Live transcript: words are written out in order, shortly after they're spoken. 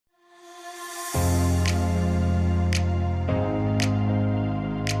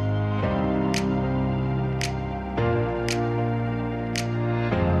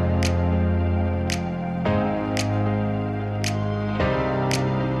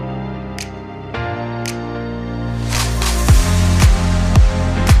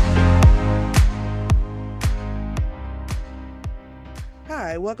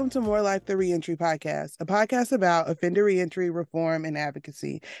welcome to More Life the Reentry Podcast, a podcast about offender reentry, reform, and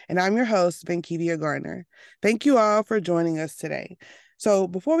advocacy. And I'm your host, Vankivia Garner. Thank you all for joining us today. So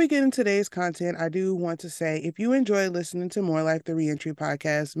before we get into today's content, I do want to say, if you enjoy listening to More Life the Reentry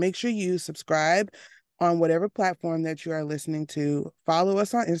Podcast, make sure you subscribe on whatever platform that you are listening to. Follow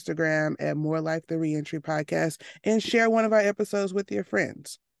us on Instagram at More Life the Reentry Podcast and share one of our episodes with your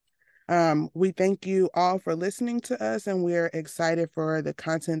friends. We thank you all for listening to us, and we're excited for the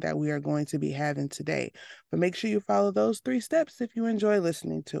content that we are going to be having today. But make sure you follow those 3 steps if you enjoy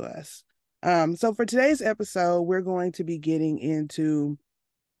listening to us. So for today's episode, we're going to be getting into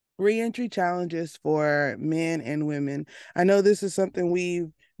reentry challenges for men and women. I know this is something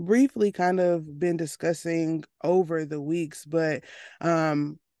we've briefly kind of been discussing over the weeks, but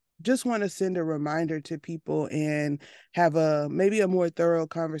just want to send a reminder to people and have maybe a more thorough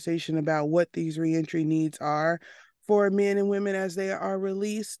conversation about what these reentry needs are for men and women as they are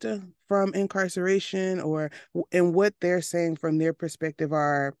released from incarceration, and what they're saying from their perspective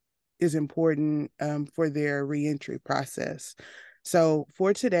is important for their reentry process. So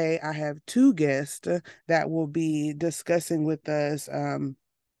for today, I have 2 guests that will be discussing with us,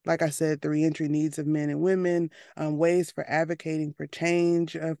 like I said, the reentry needs of men and women, ways for advocating for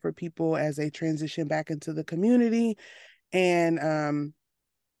change for people as they transition back into the community, and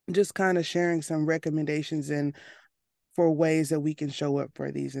just kind of sharing some recommendations and for ways that we can show up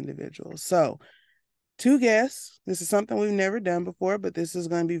for these individuals. So 2 guests. This is something we've never done before, but this is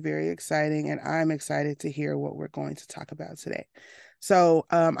going to be very exciting, and I'm excited to hear what we're going to talk about today. So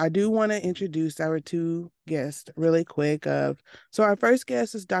I do want to introduce our 2 guests really quick. So our first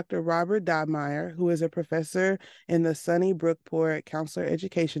guest is Dr. Robert Dobmeier, who is a professor in the Sunny Brookport Counselor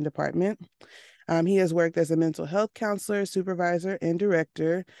Education Department. He has worked as a mental health counselor, supervisor, and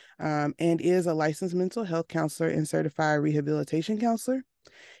director, and is a licensed mental health counselor and certified rehabilitation counselor.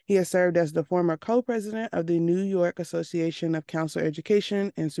 He has served as the former co-president of the New York Association of Counselor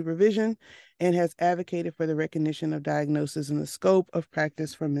Education and Supervision, and has advocated for the recognition of diagnosis and the scope of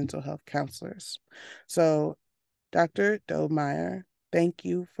practice for mental health counselors. So, Dr. Dobmeier, thank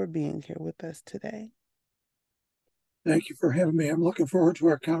you for being here with us today. Thank you for having me. I'm looking forward to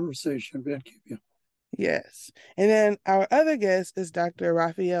our conversation, Vankivia. Yes. And then our other guest is Dr.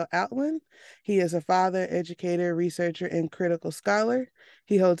 Raphael Outland. He is a father, educator, researcher, and critical scholar.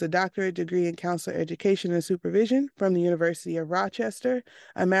 He holds a doctorate degree in counselor education and supervision from the University of Rochester,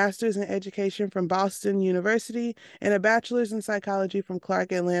 a master's in education from Boston University, and a bachelor's in psychology from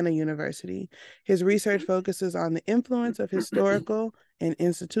Clark Atlanta University. His research focuses on the influence of historical and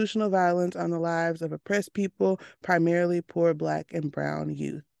institutional violence on the lives of oppressed people, primarily poor Black and brown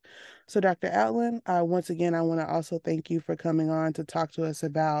youth. So, Dr. Outland, once again, I want to also thank you for coming on to talk to us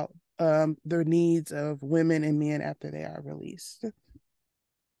about the needs of women and men after they are released.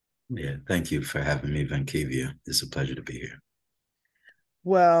 Yeah, thank you for having me, Vankivia. It's a pleasure to be here.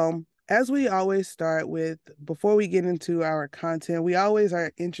 Well, as we always start with, before we get into our content, we always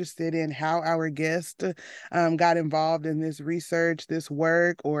are interested in how our guest got involved in this research, this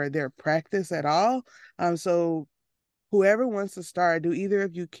work, or their practice at all. So whoever wants to start, do either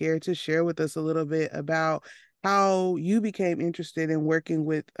of you care to share with us a little bit about how you became interested in working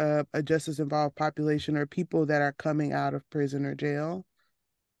with a justice-involved population or people that are coming out of prison or jail?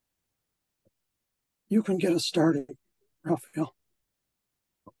 You can get us started, Raphael.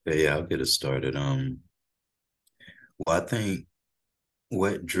 Okay, yeah, I'll get us started. Well, I think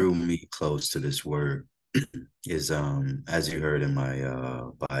what drew me close to this work is, as you heard in my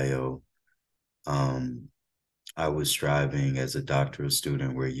bio, I was striving as a doctoral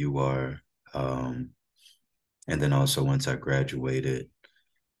student where you are, and then also once I graduated,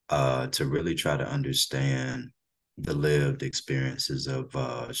 to really try to understand the lived experiences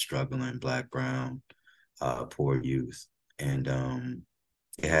of struggling Black, brown, poor youth. And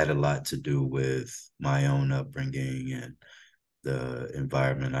it had a lot to do with my own upbringing and the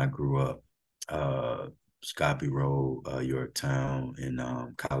environment I grew up. Scotby Road, Yorktown, in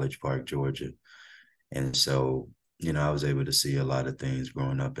College Park, Georgia. And so, I was able to see a lot of things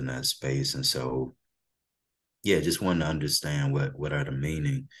growing up in that space. And so, yeah, just wanted to understand what are the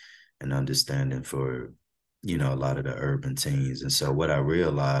meaning and understanding for, a lot of the urban teens. And so what I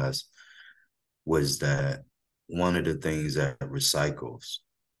realized was that one of the things that recycles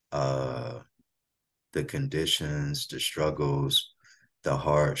the conditions, the struggles, the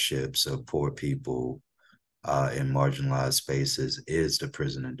hardships of poor people in marginalized spaces is the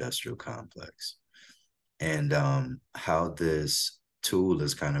prison industrial complex. And how this tool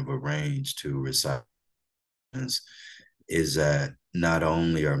is kind of arranged to recycle is that not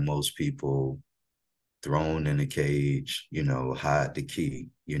only are most people thrown in a cage, hide the key,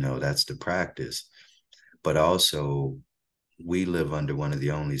 that's the practice. But also, we live under one of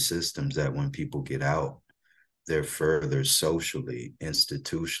the only systems that when people get out, they're further socially,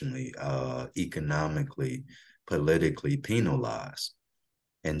 institutionally, economically, politically penalized.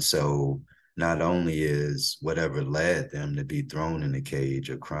 And so not only is whatever led them to be thrown in a cage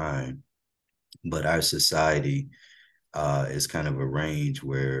a crime, but our society is kind of arranged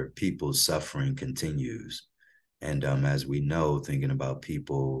where people's suffering continues. And as we know, thinking about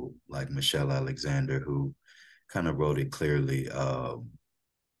people like Michelle Alexander, who kind of wrote it clearly,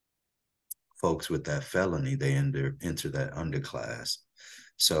 folks with that felony, they enter that underclass.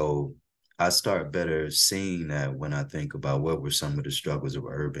 So I start better seeing that when I think about what were some of the struggles of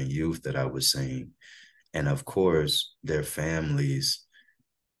urban youth that I was seeing. And of course, their families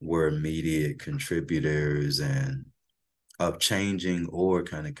were immediate contributors and of changing or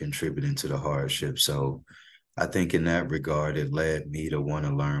kind of contributing to the hardship. So I think in that regard, it led me to want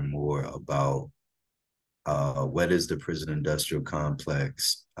to learn more about what is the prison industrial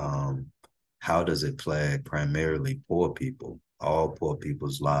complex? How does it plague primarily poor people, all poor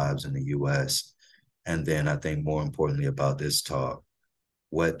people's lives in the US? And then I think more importantly about this talk,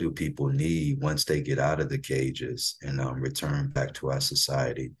 what do people need once they get out of the cages and return back to our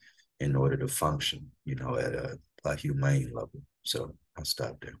society in order to function, at a humane level? So I'll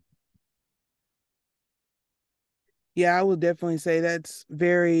stop there. Yeah, I will definitely say that's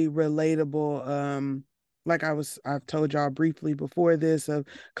very relatable. Like I've told y'all briefly before this, of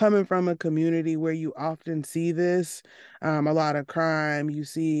coming from a community where you often see this, a lot of crime, you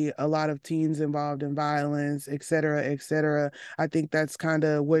see a lot of teens involved in violence, et cetera, et cetera. I think that's kind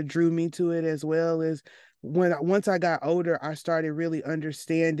of what drew me to it as well, is once I got older, I started really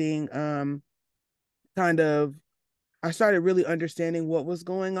understanding, kind of I started really understanding what was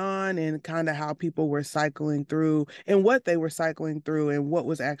going on and kind of how people were cycling through and what they were cycling through and what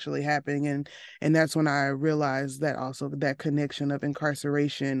was actually happening. And that's when I realized that also that connection of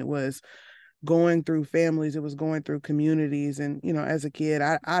incarceration was going through families, it was going through communities. And, as a kid,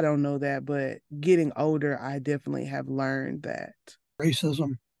 I don't know that, but getting older, I definitely have learned that.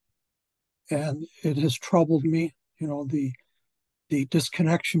 Racism, and it has troubled me, the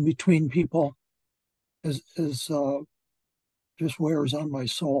disconnection between people is just wears on my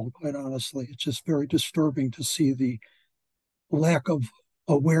soul, quite honestly. It's just very disturbing to see the lack of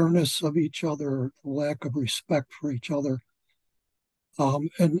awareness of each other, the lack of respect for each other.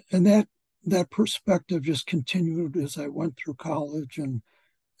 And that perspective just continued as I went through college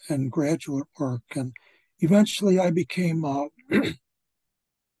and graduate work. And eventually I became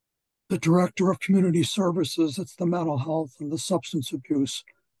the director of community services. It's the mental health and the substance abuse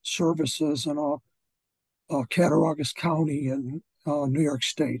services in Cattaraugus County in New York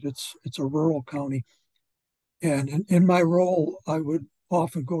State. It's a rural county. And in my role, I would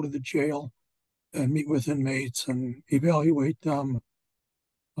often go to the jail and meet with inmates and evaluate them,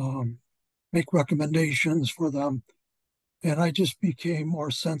 make recommendations for them. And I just became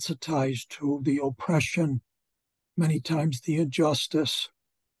more sensitized to the oppression, many times the injustice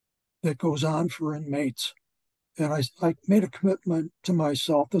that goes on for inmates. And I made a commitment to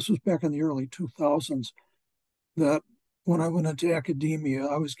myself. This was back in the early 2000s, that when I went into academia,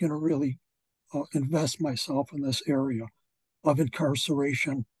 I was going to really invest myself in this area of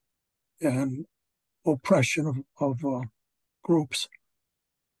incarceration and oppression of groups.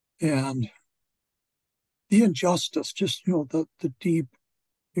 And the injustice, just, the deep,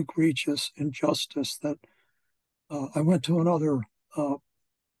 egregious injustice that I went to another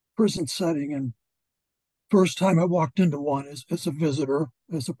prison setting, and first time I walked into one as a visitor,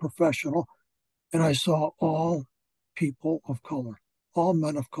 as a professional, and I saw all people of color, all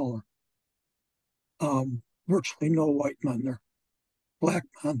men of color, virtually no white men there, black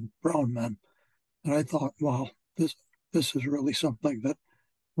men, brown men. And I thought, wow, this is really something, that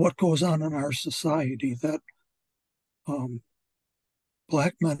what goes on in our society, that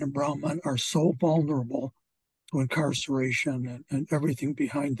black men and brown men are so vulnerable to incarceration and everything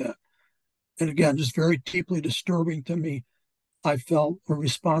behind that. And again, just very deeply disturbing to me. I felt a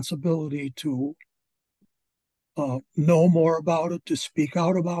responsibility to know more about it, to speak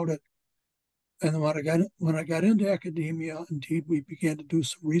out about it. And when I got into academia, indeed, we began to do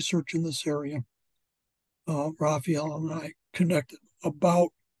some research in this area. Raphael and I connected about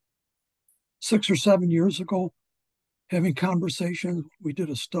 6 or 7 years ago, having conversations. We did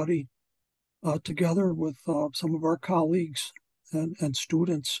a study together with some of our colleagues and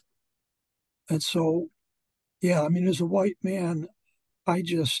students. And so, yeah, I mean, as a white man, I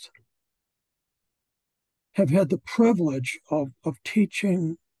just have had the privilege of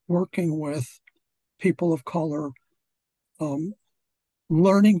teaching, working with people of color,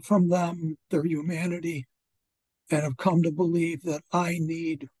 learning from them, their humanity, and have come to believe that I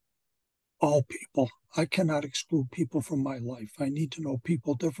need all people. I cannot exclude people from my life. I need to know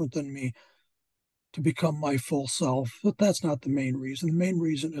people different than me to become my full self. But that's not the main reason. The main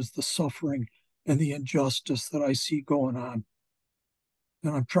reason is the suffering and the injustice that I see going on.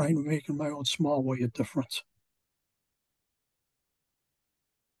 And I'm trying to make in my own small way a difference.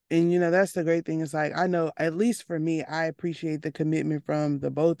 And that's the great thing. Is like, I know, at least for me, I appreciate the commitment from the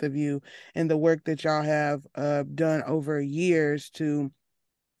both of you and the work that y'all have done over years to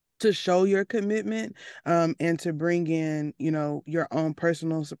show your commitment, and to bring in, your own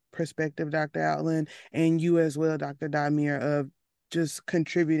personal perspective, Dr. Outland, and you as well, Dr. Dobmeier, of just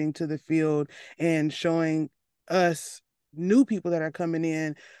contributing to the field and showing us new people that are coming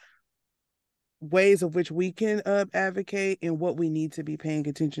in ways of which we can advocate and what we need to be paying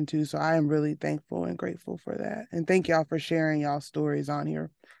attention to. So I am really thankful and grateful for that. And thank y'all for sharing y'all stories on here.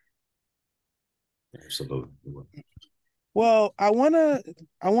 Absolutely. Well, I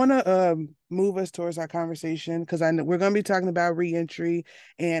wanna move us towards our conversation, because I know we're gonna be talking about reentry,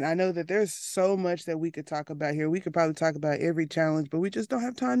 and I know that there's so much that we could talk about here. We could probably talk about every challenge, but we just don't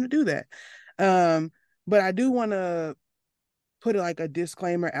have time to do that. But I do want to put like a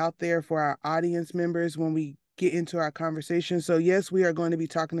disclaimer out there for our audience members when we get into our conversation. So yes, we are going to be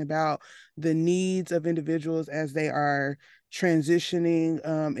talking about the needs of individuals as they are transitioning,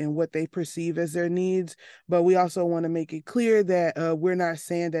 and what they perceive as their needs. But we also want to make it clear that we're not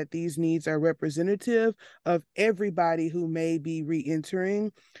saying that these needs are representative of everybody who may be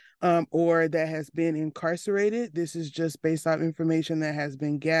re-entering, or that has been incarcerated. This is just based on information that has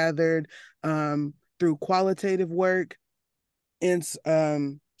been gathered through qualitative work. And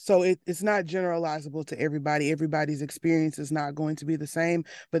so it's not generalizable to everybody. Everybody's experience is not going to be the same,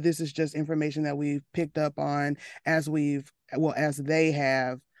 but this is just information that we've picked up on as they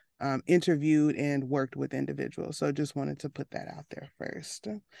have interviewed and worked with individuals. So just wanted to put that out there first.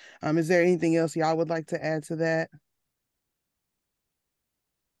 Is there anything else y'all would like to add to that?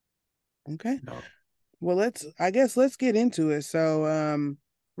 Okay. No. Well, let's get into it. So,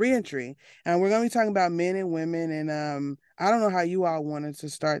 reentry. And we're going to be talking about men and women. And I don't know how you all wanted to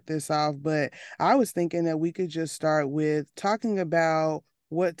start this off, but I was thinking that we could just start with talking about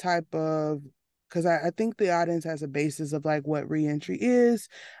what type of, because I think the audience has a basis of like what reentry is.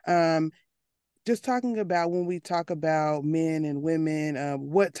 Just talking about when we talk about men and women,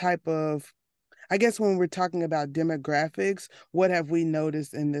 what type of, I guess when we're talking about demographics, what have we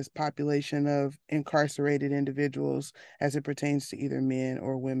noticed in this population of incarcerated individuals as it pertains to either men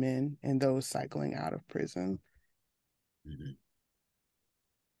or women and those cycling out of prison? Mm-hmm.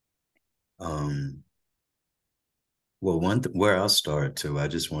 Well, where I'll start too, I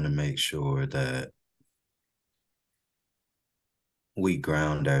just want to make sure that we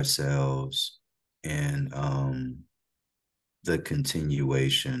ground ourselves in the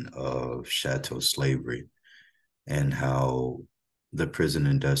continuation of chattel slavery and how the prison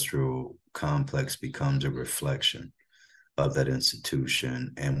industrial complex becomes a reflection of that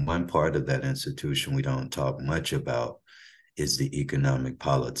institution. And one part of that institution we don't talk much about is the economic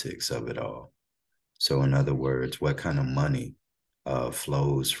politics of it all. So in other words, what kind of money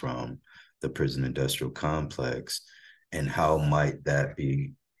flows from the prison industrial complex, and how might that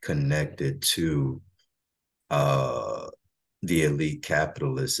be connected to the elite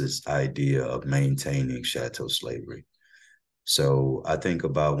capitalists' idea of maintaining chattel slavery. So I think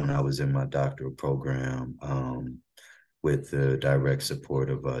about when I was in my doctoral program, with the direct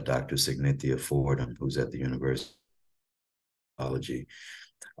support of Dr. Signithia Fordham, who's at the University of Technology.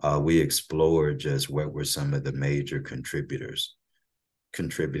 We explored just what were some of the major contributing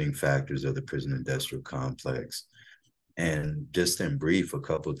factors of the prison industrial complex. And just in brief, a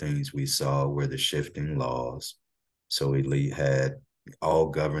couple of things we saw were the shifting laws. So elite had all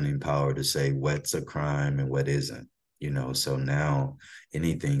governing power to say what's a crime and what isn't, so now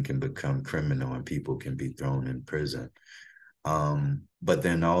anything can become criminal and people can be thrown in prison. But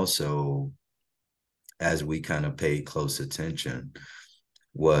then also, as we kind of paid close attention,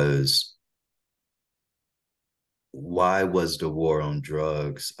 was why was the war on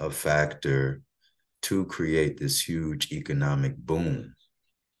drugs a factor to create this huge economic boom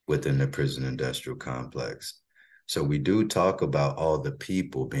within the prison industrial complex? So we do talk about all the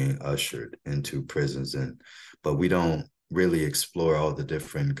people being ushered into prisons, but we don't really explore all the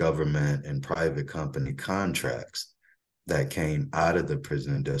different government and private company contracts that came out of the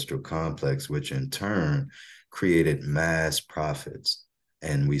prison industrial complex, which in turn created mass profits.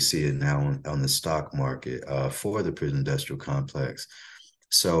 And we see it now on the stock market for the prison industrial complex.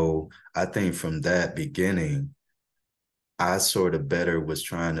 So I think from that beginning, I sort of better was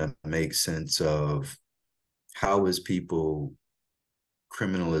trying to make sense of how is people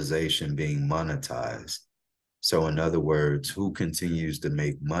criminalization being monetized. So in other words, who continues to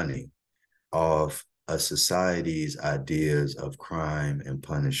make money off a society's ideas of crime and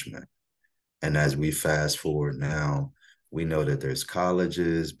punishment? And as we fast forward now, we know that there's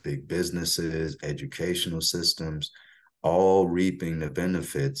colleges, big businesses, educational systems, all reaping the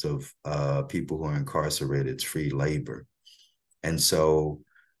benefits of people who are incarcerated. It's free labor. And so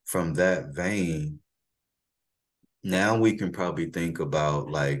from that vein, now we can probably think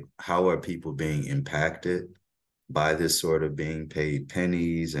about like how are people being impacted by this sort of being paid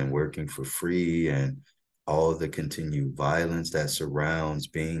pennies and working for free and all the continued violence that surrounds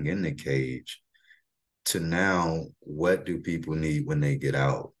being in the cage, to now what do people need when they get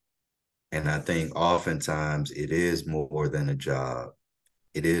out? And I think oftentimes it is more than a job.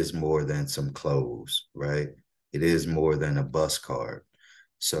 It is more than some clothes, right? It is more than a bus card.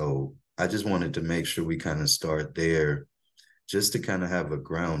 So I just wanted to make sure we kind of start there just to kind of have a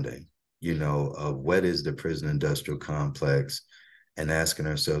grounding, of what is the prison industrial complex, and asking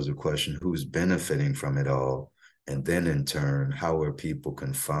ourselves the question, who's benefiting from it all? And then in turn, how are people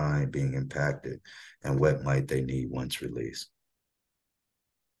confined being impacted, and what might they need once released?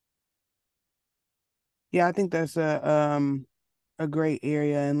 Yeah, I think that's a great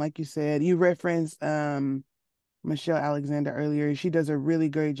area. And like you said, you referenced Michelle Alexander earlier. She does a really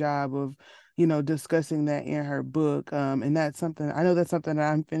great job of, discussing that in her book. And that's something, I know that's something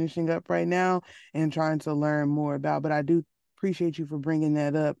that I'm finishing up right now and trying to learn more about, but I do appreciate you for bringing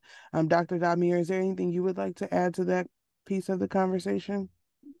that up. Dr. Dobmeier, is there anything you would like to add to that piece of the conversation?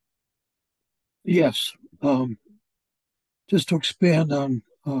 Yes. Just to expand on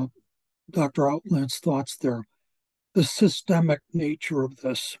Dr. Outland's thoughts there, the systemic nature of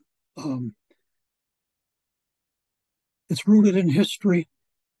this. Um, it's rooted in history.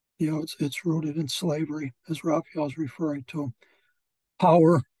 It's rooted in slavery, as Raphael's referring to.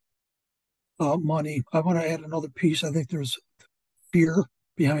 Power, money. I want to add another piece. I think there's fear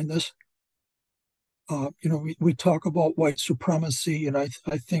behind this. We talk about white supremacy, and I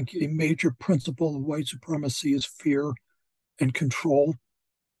think a major principle of white supremacy is fear and control.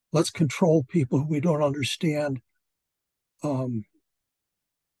 Let's control people who we don't understand. Um,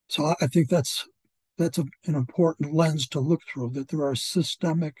 so I think that's an important lens to look through. That there are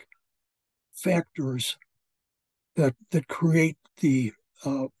systemic factors that create the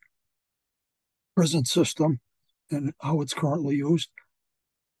prison system and how it's currently used.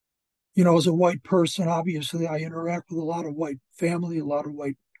 As a white person, obviously, I interact with a lot of white family, a lot of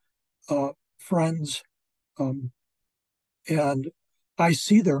white friends, um, and I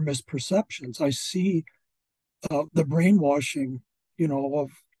see their misperceptions. I see the brainwashing, of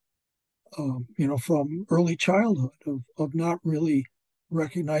from early childhood of not really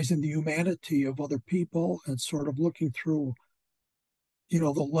recognizing the humanity of other people and sort of looking through,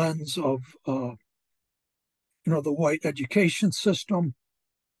 the lens of, the white education system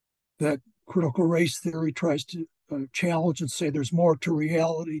that critical race theory tries to challenge and say there's more to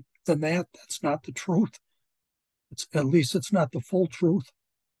reality than that. That's not the truth. At least it's not the full truth.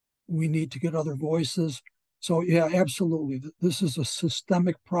 We need to get other voices. So yeah, absolutely. This is a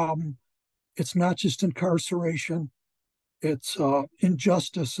systemic problem. It's not just incarceration. It's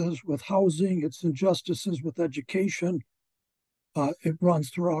injustices with housing. It's injustices with education. It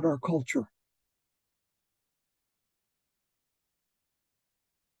runs throughout our culture.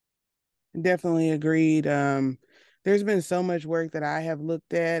 Definitely agreed. There's been so much work that I have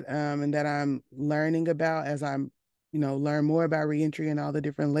looked at and that I'm learning about as I'm, learn more about reentry and all the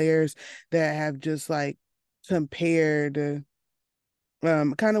different layers that have just like compared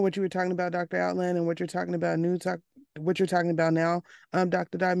kind of what you were talking about, Dr. Outland, and what you're talking about what you're talking about now,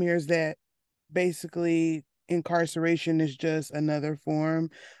 Dr. Dimir, is that basically incarceration is just another form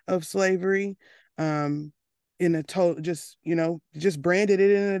of slavery. Um, in a total, just branded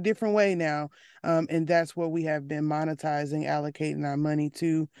it in a different way now. And that's what we have been monetizing, allocating our money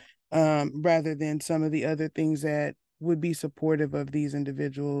to, rather than some of the other things that would be supportive of these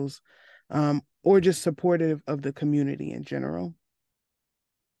individuals, or just supportive of the community in general.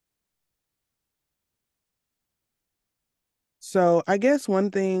 So I guess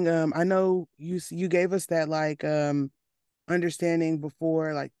one thing, I know you gave us that like understanding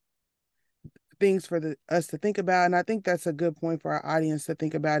before, like things for the us to think about, and I think that's a good point for our audience to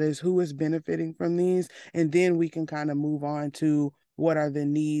think about is who is benefiting from these, and then we can kind of move on to what are the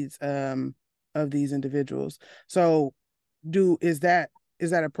needs of these individuals. So do is that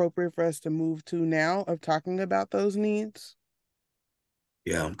appropriate for us to move to now of talking about those needs?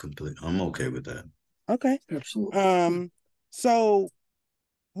 Yeah, I'm okay with that. Okay. Absolutely. So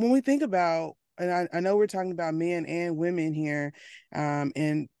when we think about, and I know we're talking about men and women here,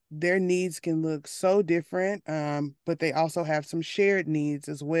 and their needs can look so different, but they also have some shared needs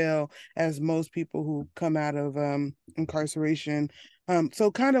as well as most people who come out of incarceration.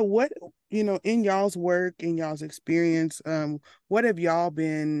 So kind of what, in y'all's work, in y'all's experience, what have y'all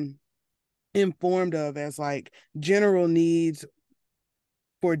been informed of as like general needs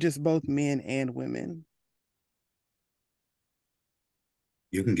for just both men and women?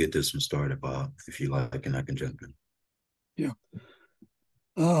 You can get this one started, Bob, if you like, and I can jump in. Yeah.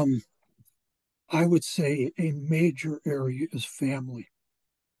 Um, I would say a major area is family.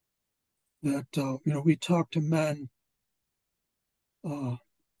 That, we talk to men,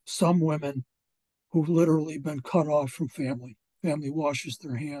 some women who've literally been cut off from family. Family washes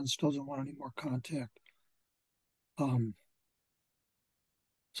their hands, doesn't want any more contact. Um,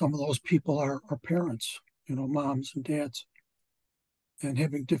 some of those people are parents, moms and dads, and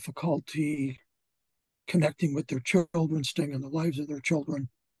having difficulty connecting with their children, staying in the lives of their children.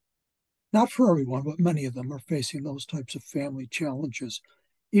 Not for everyone, but many of them are facing those types of family challenges.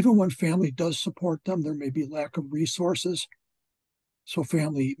 Even when family does support them, there may be lack of resources. So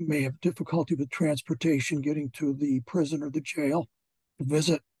family may have difficulty with transportation, getting to the prison or the jail to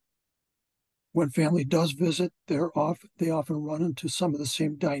visit. When family does visit, they often run into some of the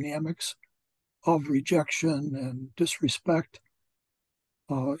same dynamics of rejection and disrespect.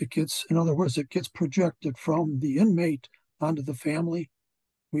 In other words, it gets projected from the inmate onto the family.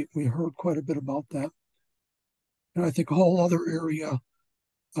 We heard quite a bit about that. And I think a whole other area,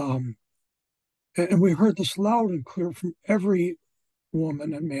 um, and we heard this loud and clear from every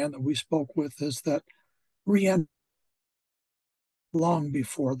woman and man that we spoke with, is that re long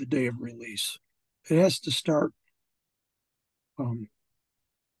before the day of release. It has to start um,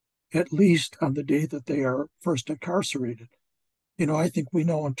 at least on the day that they are first incarcerated. I think we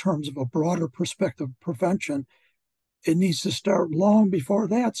know in terms of a broader perspective of prevention, it needs to start long before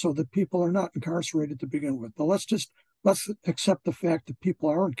that so that people are not incarcerated to begin with. But let's accept the fact that people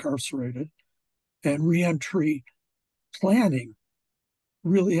are incarcerated, and reentry planning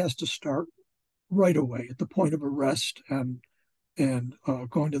really has to start right away at the point of arrest and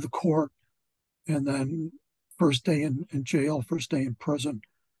going to the court, and then first day in jail, first day in prison,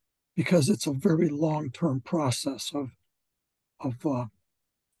 because it's a very long-term process of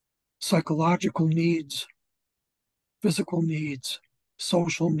psychological needs, physical needs,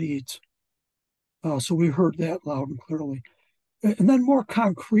 social needs. So we heard that loud and clearly. And then more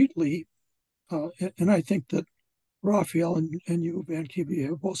concretely, and I think that Raphael and you, Van Kiebe,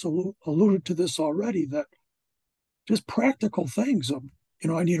 have also alluded to this already, that just practical things of,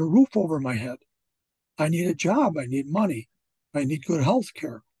 I need a roof over my head. I need a job. I need money. I need good health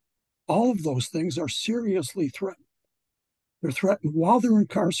care. All of those things are seriously threatened. They're threatened while they're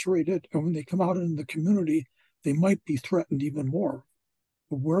incarcerated, and when they come out in the community, they might be threatened even more.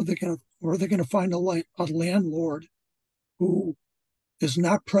 But where are they going to find a landlord who is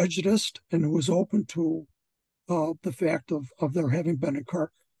not prejudiced and who is open to the fact of their having been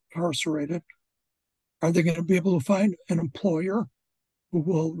incarcerated? Are they going to be able to find an employer who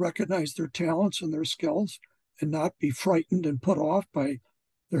will recognize their talents and their skills and not be frightened and put off by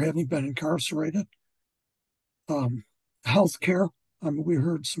their having been incarcerated? Healthcare. We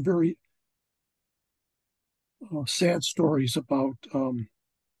heard some very sad stories about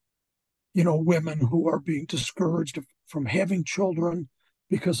women who are being discouraged from having children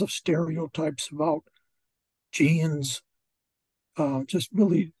because of stereotypes about genes, just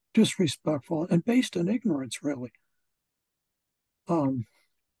really disrespectful and based in ignorance, really.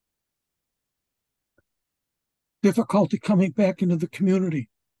 Difficulty coming back into the community.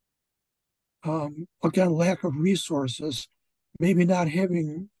 Again, lack of resources, maybe not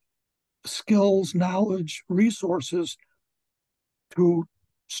having skills, knowledge, resources to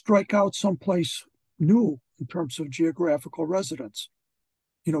strike out someplace new in terms of geographical residence.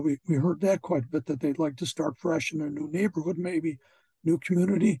 We heard that quite a bit, that they'd like to start fresh in a new neighborhood, maybe new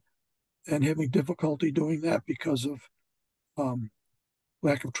community, and having difficulty doing that because of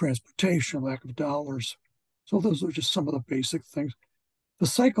lack of transportation, lack of dollars. So those are just some of the basic things. The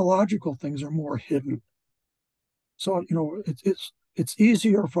psychological things are more hidden. So, it's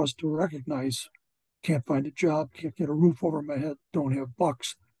easier for us to recognize, can't find a job, can't get a roof over my head, don't have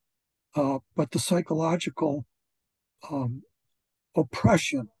bucks. But the psychological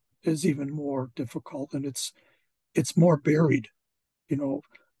oppression is even more difficult, and it's more buried,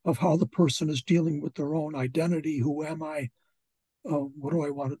 of how the person is dealing with their own identity. Who am I? What do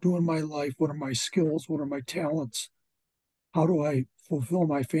I want to do in my life? What are my skills? What are my talents? How do I fulfill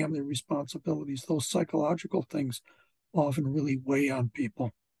my family responsibilities. Those psychological things often really weigh on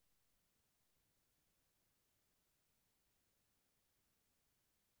people.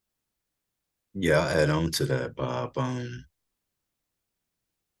 Yeah, I'll add on to that, Bob.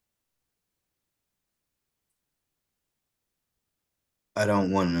 I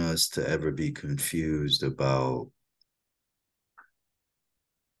don't want us to ever be confused about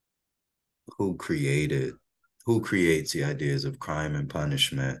who created, who creates the ideas of crime and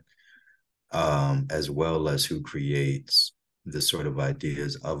punishment, as well as who creates the sort of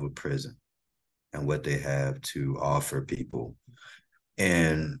ideas of a prison and what they have to offer people.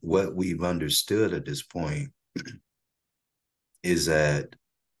 And what we've understood at this point is that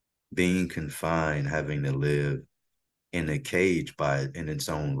being confined, having to live in a cage in its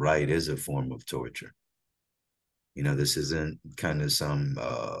own right is a form of torture. You know, this isn't kind of some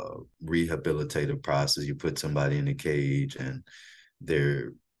rehabilitative process. You put somebody in a cage and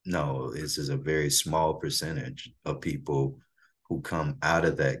they're, no, this is a very small percentage of people who come out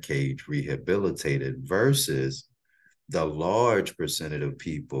of that cage rehabilitated versus the large percentage of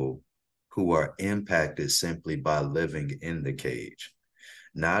people who are impacted simply by living in the cage.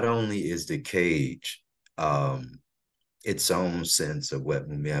 Not only is the cage its own sense of what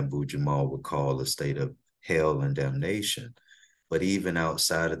Mumia Abu-Jamal would call a state of hell and damnation, but even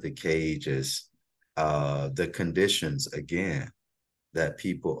outside of the cage is the conditions, again, that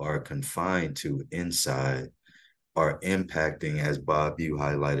people are confined to inside are impacting, as Bob, you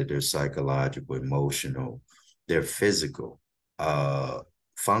highlighted, their psychological, emotional, their physical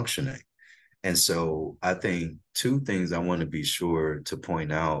functioning. And so I think two things I want to be sure to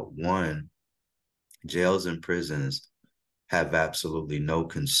point out. One, jails and prisons have absolutely no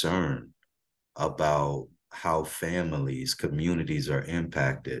concern about how families, communities are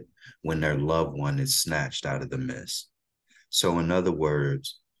impacted when their loved one is snatched out of the mist. So in other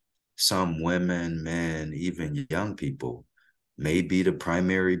words, some women, men, even young people may be the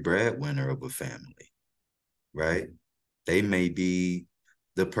primary breadwinner of a family, right? They may be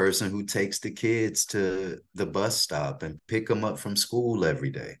the person who takes the kids to the bus stop and pick them up from school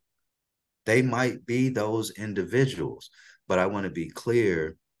every day. They might be those individuals, but I want to be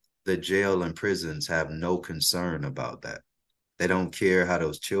clear, the jail and prisons have no concern about that. They don't care how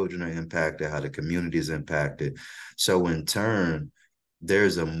those children are impacted, how the community is impacted. So in turn,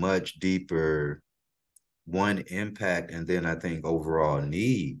 there's a much deeper impact, and then I think overall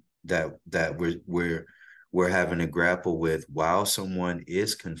need that we're having to grapple with while someone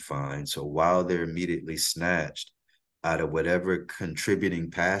is confined. So while they're immediately snatched out of whatever contributing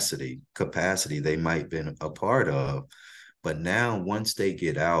capacity they might have been a part of, but now once they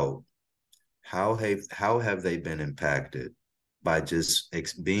get out, how have they been impacted by just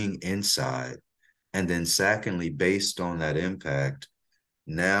being inside? And then secondly, based on that impact,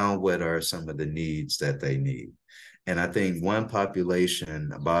 now what are some of the needs that they need? And I think one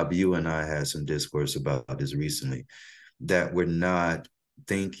population, Bob, you and I had some discourse about this recently, that we're not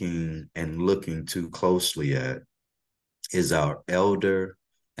thinking and looking too closely at is our elder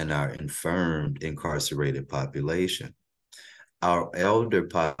and our infirmed incarcerated population. Our elder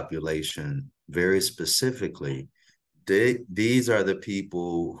population, very specifically, these are the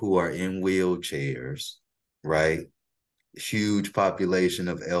people who are in wheelchairs, right? Huge population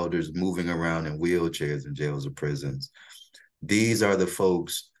of elders moving around in wheelchairs in jails or prisons. These are the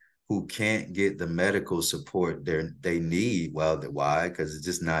folks who can't get the medical support they need. Well, why? Because it's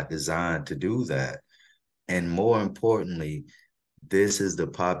just not designed to do that. And more importantly, this is the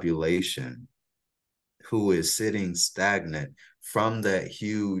population who is sitting stagnant from that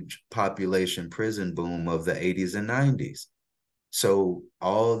huge population prison boom of the 80s and 90s. So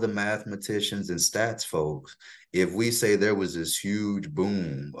all the mathematicians and stats folks, if we say there was this huge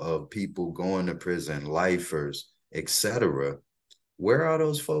boom of people going to prison, lifers, etc., where are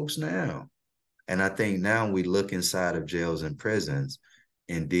those folks now? And I think now we look inside of jails and prisons,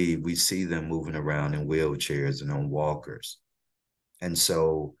 indeed, we see them moving around in wheelchairs and on walkers. And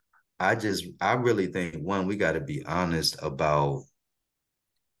so I really think, one, we got to be honest about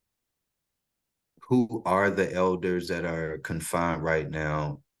who are the elders that are confined right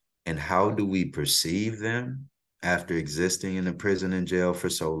now and how do we perceive them after existing in a prison and jail for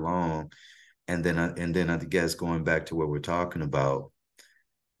so long? And then I guess going back to what we're talking about,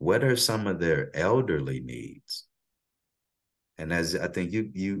 what are some of their elderly needs? And as I think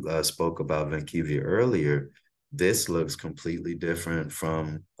you spoke about Vankivia earlier, this looks completely different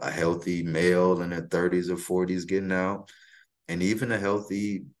from a healthy male in their 30s or 40s getting out, and even a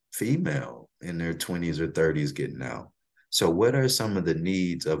healthy female in their 20s or 30s getting out. So what are some of the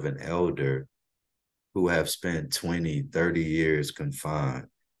needs of an elder who have spent 20, 30 years confined,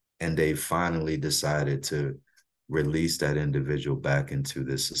 and they finally decided to release that individual back into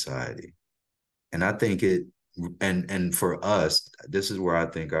this society. And I think and for us, this is where I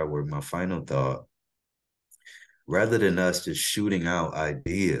think my final thought, rather than us just shooting out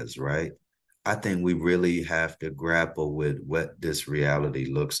ideas, right? I think we really have to grapple with what this reality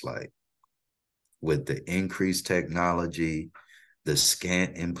looks like with the increased technology, the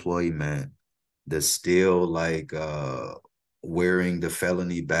scant employment, the still like wearing the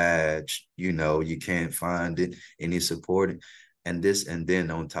felony badge, you can't find it, any support. And then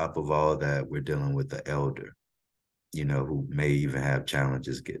on top of all that, we're dealing with the elder, who may even have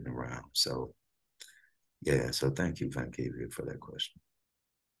challenges getting around. So yeah, so thank you, Vankivia, for that question.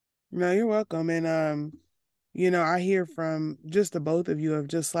 No, you're welcome. And I hear from just the both of you of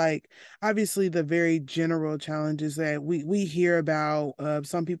just like obviously the very general challenges that we hear about.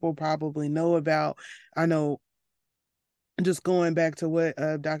 Some people probably know about. I know just going back to what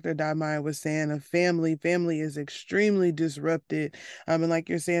Dr. Dobmeier was saying, family is extremely disrupted. And like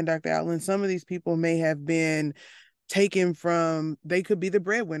you're saying, Dr. Outland, some of these people may have been taken from, they could be the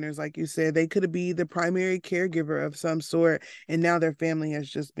breadwinners, like you said, they could be the primary caregiver of some sort, and now their family has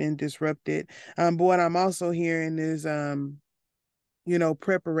just been disrupted. But what I'm also hearing is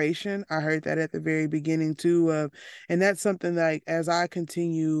preparation. I heard that at the very beginning too and that's something like as I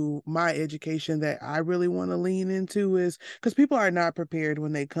continue my education that I really want to lean into is because people are not prepared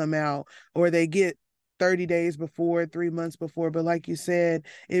when they come out or they get 30 days before, 3 months before. But like you said,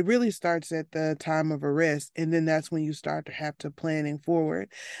 it really starts at the time of arrest. And then that's when you start to have to planning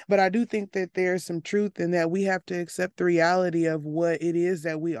forward. But I do think that there's some truth in that we have to accept the reality of what it is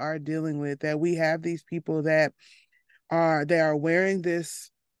that we are dealing with, that we have these people that are wearing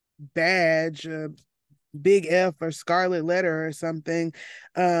this badge, big F or scarlet letter or something.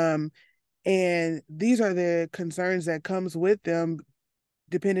 And these are the concerns that comes with them,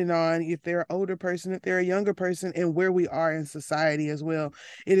 depending on if they're an older person, if they're a younger person, and where we are in society as well.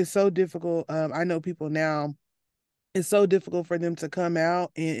 It is so difficult. I know people now, it's so difficult for them to come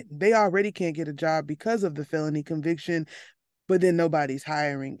out and they already can't get a job because of the felony conviction, but then nobody's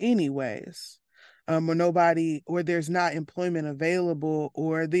hiring anyways. Or there's not employment available,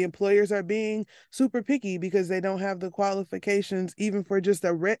 or the employers are being super picky because they don't have the qualifications, even for just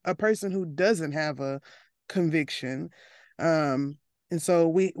a person who doesn't have a conviction. And so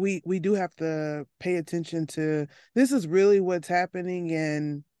we do have to pay attention to this is really what's happening,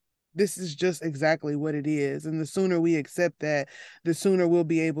 and this is just exactly what it is. And the sooner we accept that, the sooner we'll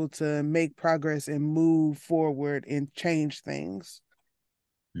be able to make progress and move forward and change things.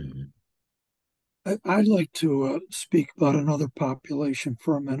 Mm-hmm. I'd like to speak about another population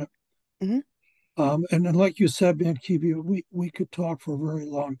for a minute. Mm-hmm. And then, like you said, Bankivia, we could talk for a very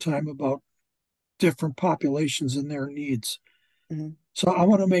long time about different populations and their needs. Mm-hmm. So I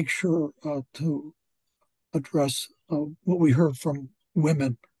want to make sure to address what we heard from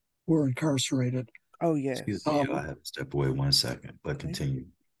women who are incarcerated. Oh, Excuse yes. me, I have to step away 1 second, but Okay. continue.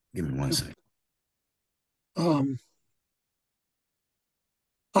 Give me 1 second.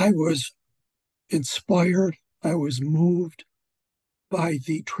 I was inspired, I was moved by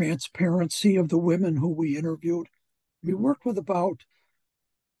the transparency of the women who we interviewed. We worked with about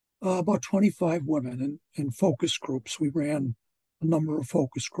 25 women in focus groups. We ran a number of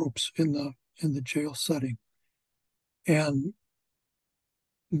focus groups in the jail setting, and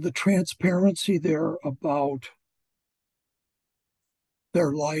the transparency there about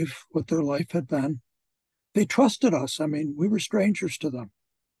their life, what their life had been. They trusted us. I mean, we were strangers to them,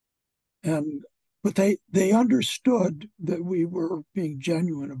 but they understood that we were being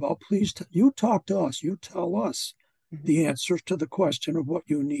genuine about. Please, you talk to us. You tell us the answers to the question of what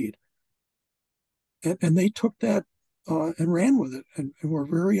you need. And they took that and ran with it, and were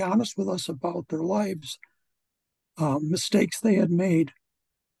very honest with us about their lives, mistakes they had made,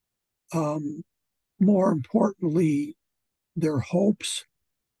 more importantly, their hopes.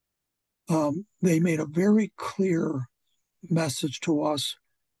 They made a very clear message to us.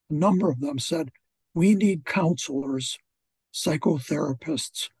 A number of them said, we need counselors,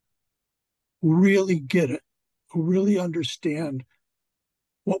 psychotherapists who really get it, who really understand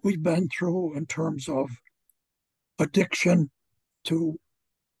what we've been through in terms of addiction to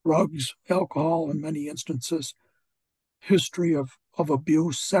drugs, alcohol, in many instances, history of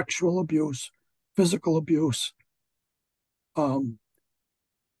abuse, sexual abuse, physical abuse, and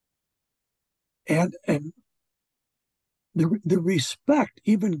the respect,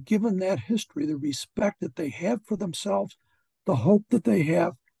 even given that history, the respect that they have for themselves, the hope that they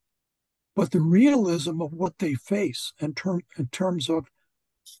have, but the realism of what they face in terms of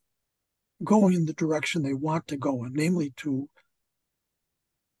going in the direction they want to go in, namely to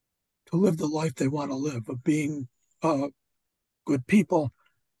live the life they want to live, of being good people,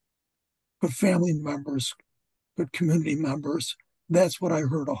 good family members, good community members. That's what I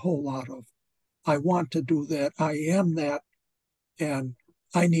heard a whole lot of. I want to do that. I am that. And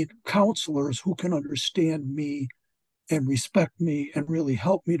I need counselors who can understand me and respect me and really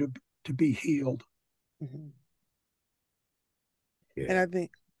help me to be healed. Mm-hmm. Yeah. And I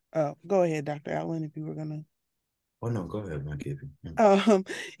think, go ahead, Dr. Outland, if you were gonna. Oh no, go ahead, my kid.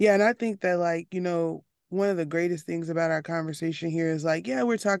 Yeah, and I think that, like, one of the greatest things about our conversation here is, like, yeah,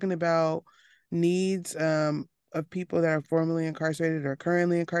 we're talking about needs of people that are formerly incarcerated or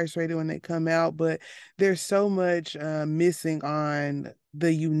currently incarcerated when they come out, but there's so much missing on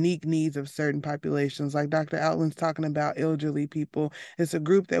the unique needs of certain populations. Like Dr. Outland's talking about elderly people. It's a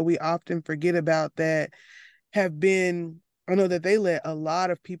group that we often forget about that have been. I know that they let a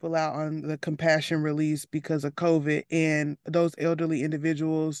lot of people out on the compassion release because of COVID, and those elderly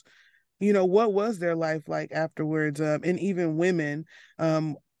individuals, what was their life like afterwards? And even women,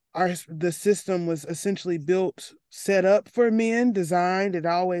 the system was essentially built, set up for men, designed. It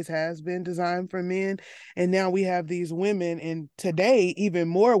always has been designed for men, and now we have these women, and today even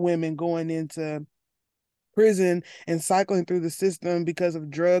more women going into prison and cycling through the system because of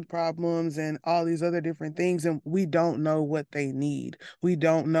drug problems and all these other different things. And we don't know what they need. We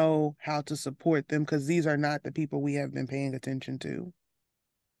don't know how to support them because these are not the people we have been paying attention to.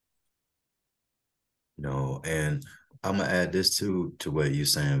 No, and I'm gonna add this to what you're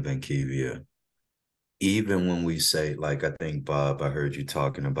saying, Vankivia. Even when we say, like, I think Bob, I heard you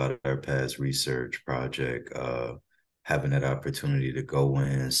talking about our past research project, having that opportunity to go in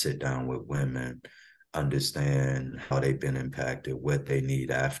and sit down with women, understand how they've been impacted, what they need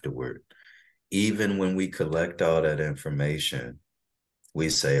afterward. Even when we collect all that information, we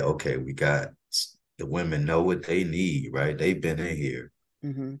say, okay, we got the women know what they need, right? They've been in here.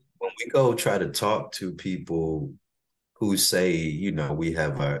 Mm-hmm. When we go try to talk to people who say, we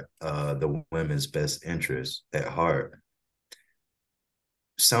have our the women's best interests at heart,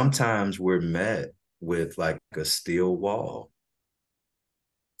 sometimes we're met with like a steel wall.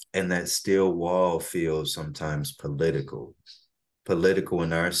 And that steel wall feels sometimes political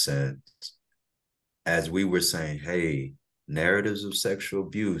in our sense, as we were saying, hey, narratives of sexual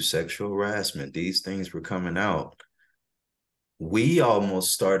abuse, sexual harassment, these things were coming out. We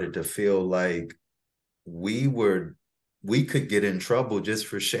almost started to feel like we could get in trouble just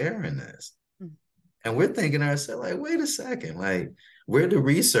for sharing this. Mm-hmm. And we're thinking to ourselves, like, wait a second, like, we're the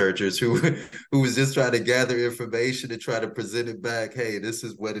researchers who was just trying to gather information and try to present it back. Hey, this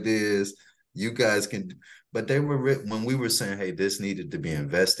is what it is. You guys can, but they were when we were saying, hey, this needed to be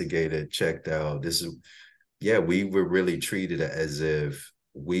investigated, checked out. We were really treated as if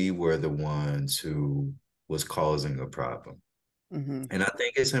we were the ones who was causing a problem. Mm-hmm. And I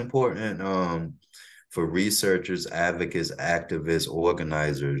think it's important for researchers, advocates, activists,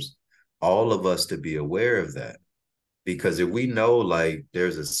 organizers, all of us to be aware of that. Because if we know, like,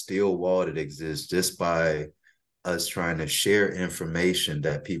 there's a steel wall that exists just by us trying to share information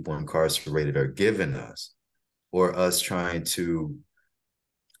that people incarcerated are giving us, or us trying to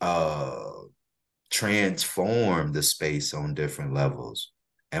transform the space on different levels,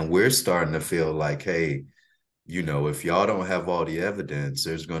 and we're starting to feel like, hey, if y'all don't have all the evidence,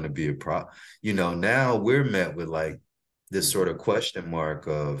 there's going to be a problem. Now we're met with like this sort of question mark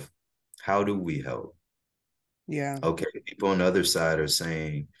of how do we help? Yeah. Okay, people on the other side are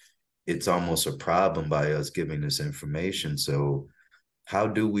saying it's almost a problem by us giving this information. So how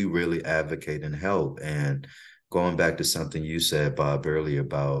do we really advocate and help? And going back to something you said, Bob, earlier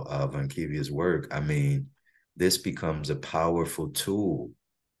about Vankivia's work, I mean, this becomes a powerful tool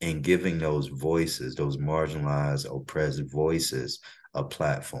in giving those voices, those marginalized, oppressed voices, a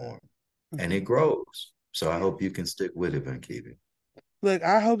platform. Mm-hmm. And it grows. So I hope you can stick with it, Vankivia. Look,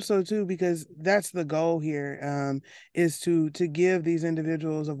 I hope so too, because that's the goal here, is to give these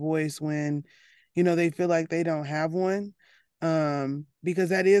individuals a voice when, they feel like they don't have one. Because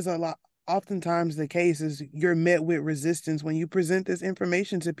that is oftentimes the case, is you're met with resistance when you present this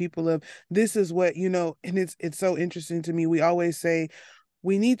information to people of, this is what, and it's so interesting to me. We always say,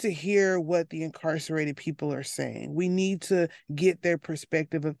 we need to hear what the incarcerated people are saying. We need to get their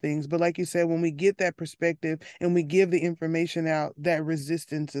perspective of things. But like you said, when we get that perspective and we give the information out, that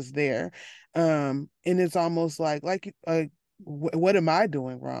resistance is there. And it's almost like what am I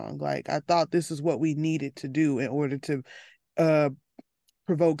doing wrong? Like, I thought this is what we needed to do in order to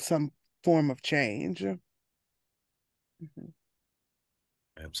provoke some form of change. Mm-hmm.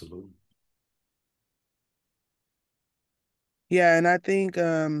 Absolutely. Yeah, and I think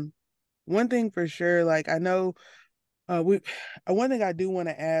one thing for sure, like I know we one thing I do want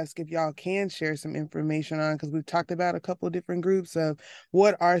to ask if y'all can share some information on, because we've talked about a couple of different groups of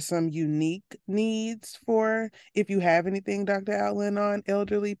what are some unique needs for, if you have anything, Dr. Outland, on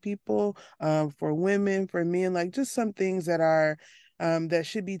elderly people, for women, for men, like just some things that are that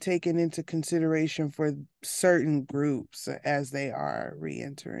should be taken into consideration for certain groups as they are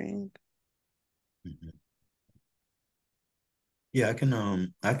reentering. Mhm. Yeah, I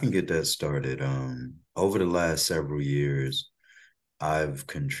can get that started. Over the last several years, I've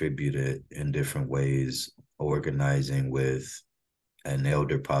contributed in different ways, organizing with an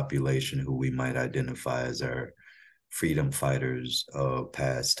elder population who we might identify as our freedom fighters of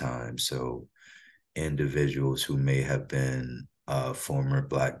past time. So individuals who may have been former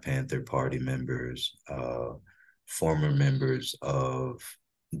Black Panther Party members, former members of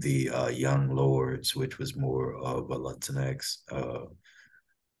the Young Lords, which was more of a Latinx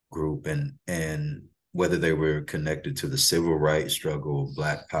group, and whether they were connected to the civil rights struggle,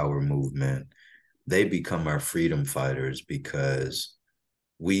 Black Power movement, they become our freedom fighters because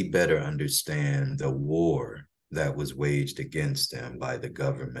we better understand the war that was waged against them by the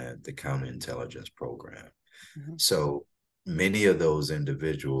government, the counterintelligence program. Mhm. So many of those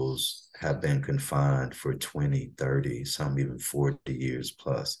individuals have been confined for 20, 30, some even 40 years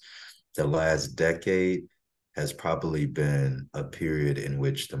plus. The last decade has probably been a period in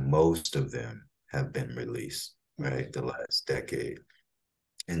which the most of them have been released, right? The last decade.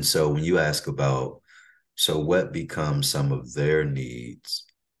 And so when you ask about, so what becomes some of their needs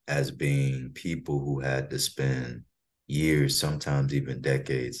as being people who had to spend years, sometimes even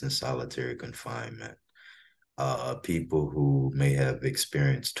decades in solitary confinement, people who may have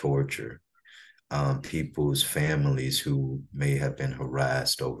experienced torture, people's families who may have been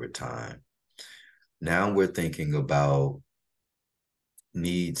harassed over time. Now we're thinking about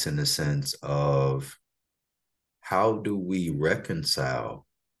needs in the sense of how do we reconcile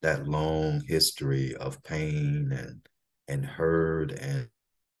that long history of pain and hurt and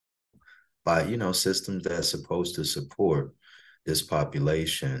by systems that's supposed to support this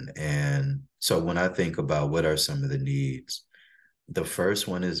population. And so when I think about what are some of the needs, the first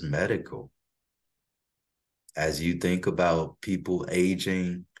one is medical. As you think about people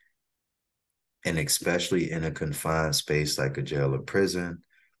aging, and especially in a confined space like a jail or prison,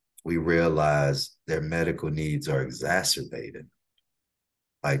 we realize their medical needs are exacerbated.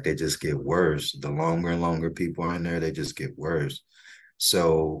 Like they just get worse. The longer and longer people are in there, they just get worse.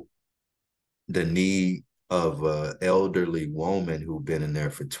 So the need of an elderly woman who've been in there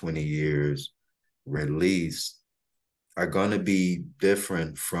for 20 years released are going to be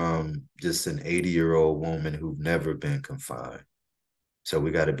different from just an 80-year-old woman who've never been confined. So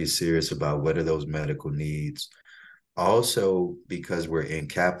we got to be serious about what are those medical needs. Also, because we're in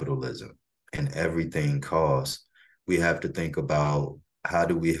capitalism and everything costs, we have to think about how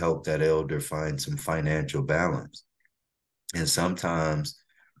do we help that elder find some financial balance. And sometimes,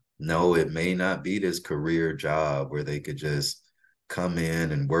 no, it may not be this career job where they could just come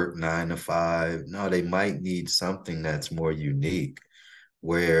in and work 9 to 5. No, they might need something that's more unique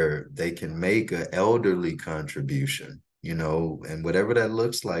where they can make an elderly contribution, and whatever that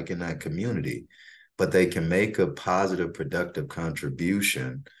looks like in that community, but they can make a positive, productive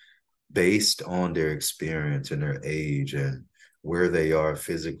contribution based on their experience and their age and where they are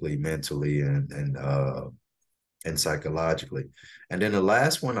physically, mentally, and psychologically. And then the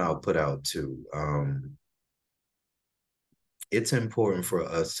last one I'll put out too, it's important for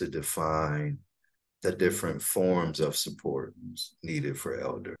us to define the different forms of support needed for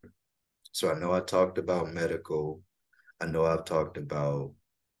elder. So I know I talked about medical. I know I've talked about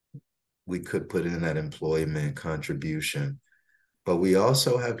we could put in that employment contribution, but we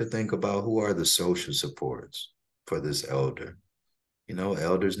also have to think about who are the social supports for this elder.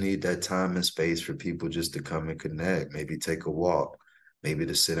 Elders need that time and space for people just to come and connect, maybe take a walk, maybe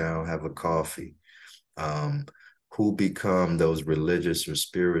to sit down, have a coffee. Who become those religious or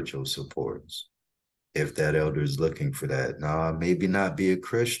spiritual supports if that elder is looking for that? Now, maybe not be a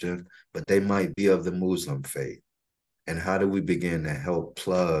Christian, but they might be of the Muslim faith. And how do we begin to help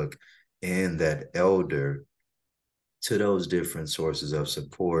plug in that elder to those different sources of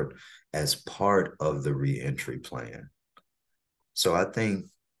support as part of the reentry plan? So I think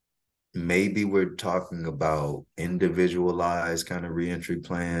maybe we're talking about individualized kind of reentry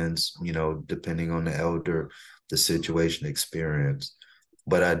plans, depending on the elder, the situation, experience.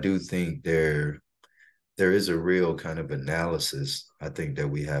 But I do think there is a real kind of analysis, I think, that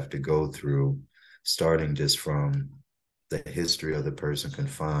we have to go through, starting just from the history of the person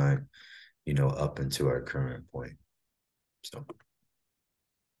confined, up into our current point. So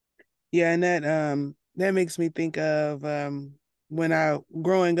Yeah, and that makes me think of when I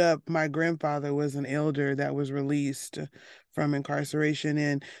growing up, my grandfather was an elder that was released from incarceration,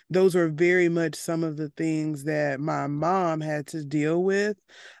 and those were very much some of the things that my mom had to deal with.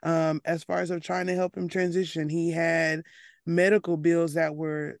 As far as of trying to help him transition, he had medical bills that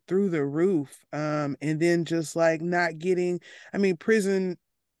were through the roof, and then just like not getting, I mean, prison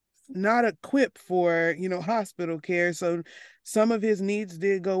not equipped for, hospital care. So some of his needs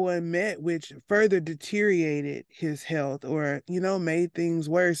did go unmet, which further deteriorated his health or, made things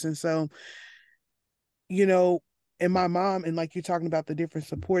worse. And so, you know, and my mom, and like you're talking about the different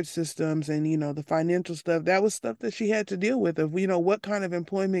support systems and, the financial stuff, that was stuff that she had to deal with of, what kind of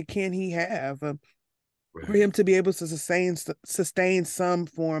employment can he have? For Right. him to be able to sustain some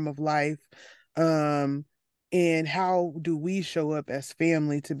form of life, um and how do we show up as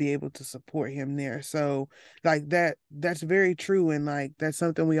family to be able to support him there? So like that's very true, and like that's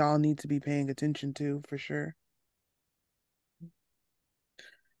something we all need to be paying attention to for sure.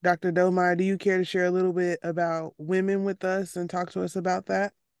 Dr. Dobmeier, do you care to share a little bit about women with us and talk to us about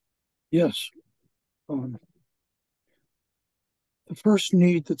that? Yes. Um, the first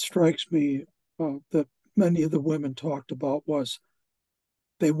need that strikes me that many of the women talked about was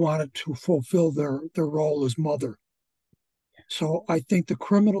they wanted to fulfill their role as mother. So I think the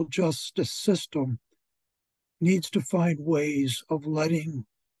criminal justice system needs to find ways of letting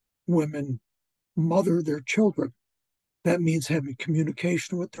women mother their children. That means having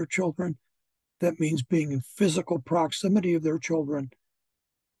communication with their children. That means being in physical proximity of their children,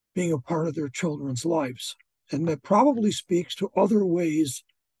 being a part of their children's lives. And that probably speaks to other ways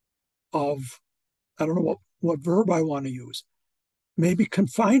of, I don't know what verb I want to use. Maybe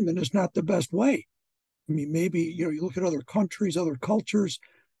confinement is not the best way. I mean, maybe, you look at other countries, other cultures,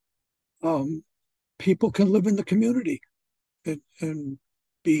 um, people can live in the community and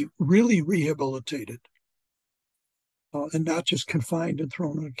be really rehabilitated and not just confined and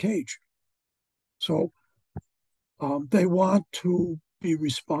thrown in a cage. So they want to be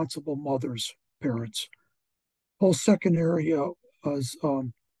responsible mothers, parents. Whole second area is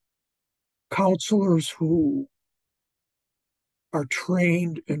counselors who are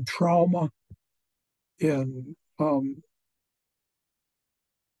trained in trauma, in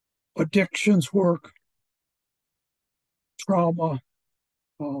addictions work, trauma,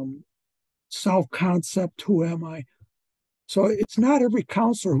 um, self concept. Who am I? So it's not every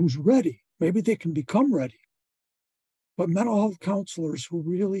counselor who's ready. Maybe they can become ready, but mental health counselors who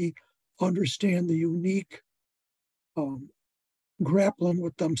really understand the unique um, grappling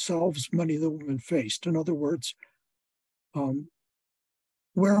with themselves many of the women faced. In other words, um,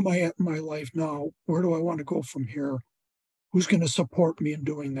 where am I at in my life now? Where do I want to go from here? Who's going to support me in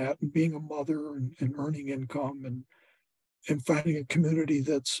doing that and being a mother and earning income and finding a community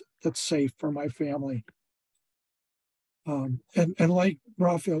that's safe for my family. And like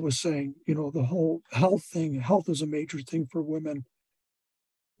Raphael was saying, the whole health thing, health is a major thing for women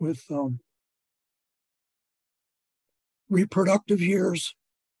with reproductive years.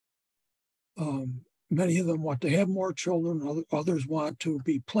 Many of them want to have more children, others want to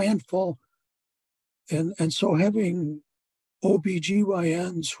be planful. And so having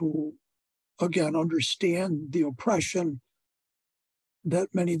OBGYNs who, again, understand the oppression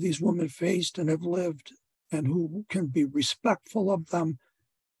that many of these women faced and have lived, and who can be respectful of them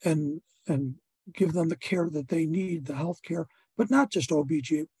and give them the care that they need, the health care, but not just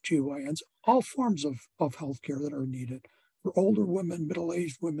OBGYNs, all forms of health care that are needed for older women,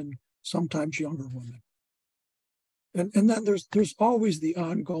 middle-aged women, sometimes younger women. And then there's always the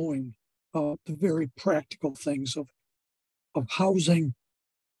ongoing, the very practical things of housing,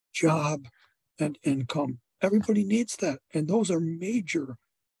 job, and income. Everybody needs that. And those are major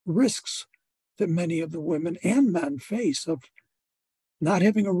risks that many of the women and men face of not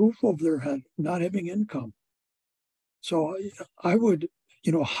having a roof over their head, not having income. So I would,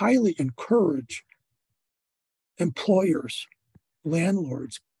 highly encourage employers,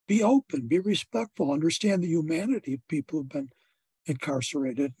 landlords, be open, be respectful, understand the humanity of people who've been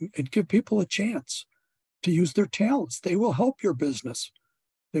incarcerated, and give people a chance to use their talents. They will help your business.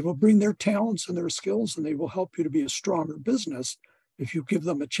 They will bring their talents and their skills, and they will help you to be a stronger business if you give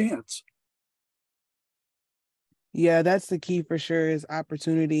them a chance. Yeah, that's the key for sure is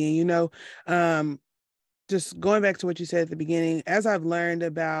opportunity. And just going back to what you said at the beginning, as I've learned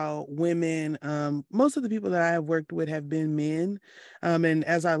about women, most of the people that I have worked with have been men. And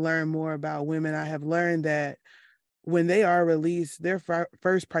as I learn more about women, I have learned that when they are released, their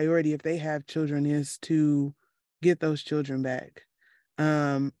first priority, if they have children, is to get those children back.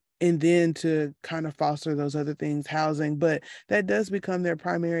 and then to kind of foster those other things, housing. But that does become their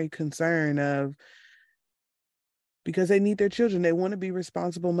primary concern of, because they need their children. They want to be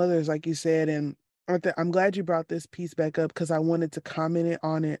responsible mothers, like you said. And I'm glad you brought this piece back up, because I wanted to comment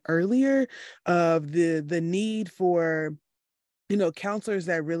on it earlier, of the need for, counselors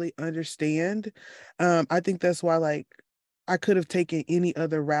that really understand. I think that's why, like, I could have taken any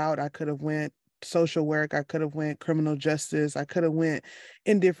other route. I could have went social work, I could have went criminal justice, I could have went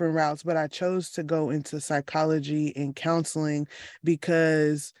in different routes, but I chose to go into psychology and counseling,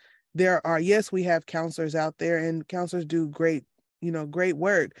 because yes, we have counselors out there, and counselors do great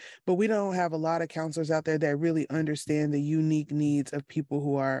work, but we don't have a lot of counselors out there that really understand the unique needs of people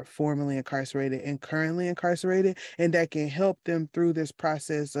who are formerly incarcerated and currently incarcerated, and that can help them through this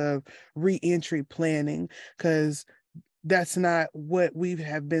process of reentry planning. Because that's not what we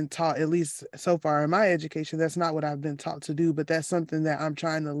have been taught, at least so far in my education. That's not what I've been taught to do, but that's something that I'm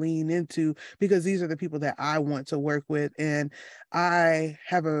trying to lean into, because these are the people that I want to work with, and I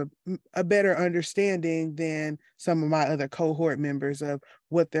have a better understanding than some of my other cohort members of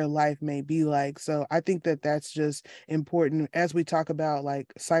what their life may be like. So I think that that's just important as we talk about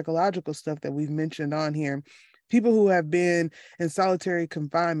like psychological stuff that we've mentioned on here. People who have been in solitary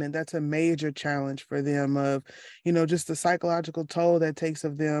confinement, that's a major challenge for them, of, just the psychological toll that takes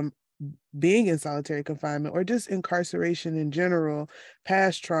of them being in solitary confinement, or just incarceration in general,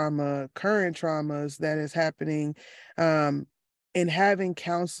 past trauma, current traumas that is happening, and having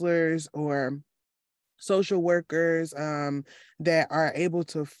counselors or social workers that are able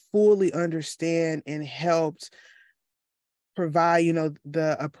to fully understand and help provide,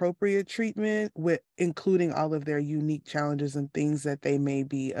 the appropriate treatment, with including all of their unique challenges and things that they may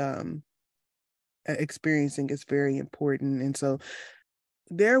be experiencing, is very important. And so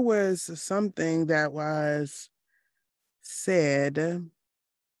there was something that was said.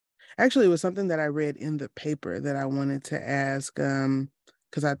 Actually, it was something that I read in the paper that I wanted to ask,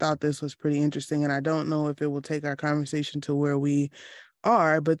 because I thought this was pretty interesting, and I don't know if it will take our conversation to where we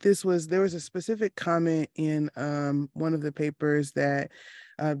are, but there was a specific comment in one of the papers that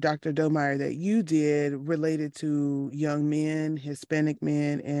Dr. Dobmeier, that you did, related to young men, Hispanic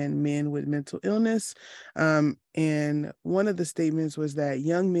men, and men with mental illness. And one of the statements was that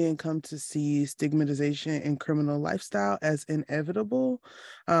young men come to see stigmatization and criminal lifestyle as inevitable.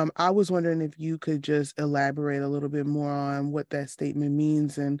 I was wondering if you could just elaborate a little bit more on what that statement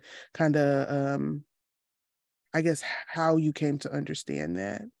means, and kind of I guess how you came to understand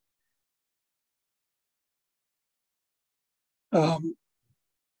that. I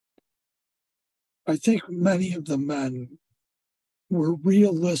think many of the men were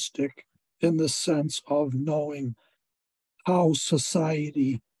realistic in the sense of knowing how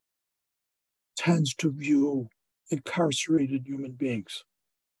society tends to view incarcerated human beings.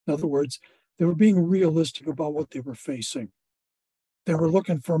 In other words, they were being realistic about what they were facing. They were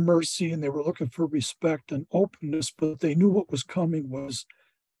looking for mercy, and they were looking for respect and openness, but they knew what was coming was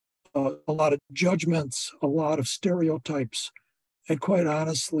a lot of judgments, a lot of stereotypes, and quite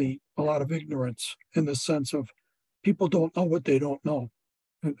honestly, a lot of ignorance, in the sense of people don't know what they don't know.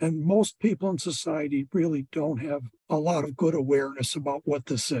 And most people in society really don't have a lot of good awareness about what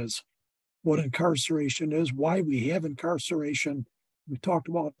this is, what incarceration is, why we have incarceration. We talked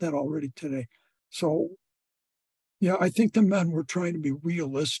about that already today. So, yeah, I think the men were trying to be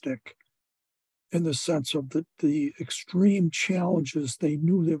realistic in the sense of the extreme challenges they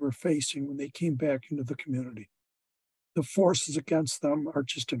knew they were facing when they came back into the community. The forces against them are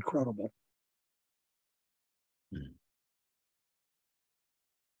just incredible.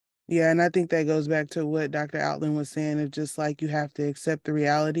 Yeah, and I think that goes back to what Dr. Outland was saying, of just like, you have to accept the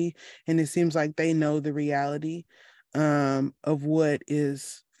reality. And it seems like they know the reality of what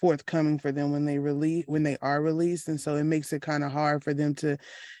is forthcoming for them when they are released. And so it makes it kind of hard for them to,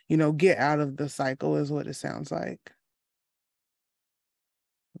 get out of the cycle, is what it sounds like.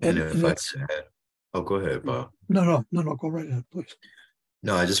 And And if I could add, oh, go ahead, Bob. No, go right ahead, please.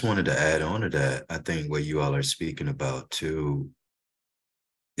 No, I just wanted to add on to that. I think what you all are speaking about too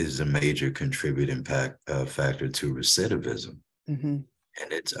is a major contributing factor to recidivism and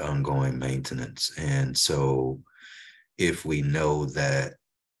its ongoing maintenance. And so if we know that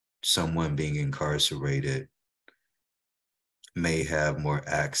someone being incarcerated may have more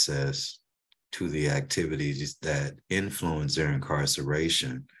access to the activities that influence their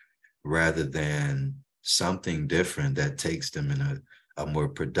incarceration, rather than something different that takes them in a more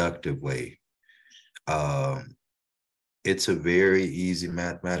productive way, it's a very easy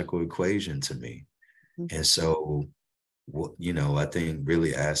mathematical equation to me. And so, I think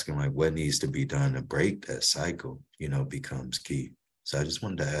really asking like what needs to be done to break that cycle, becomes key. So I just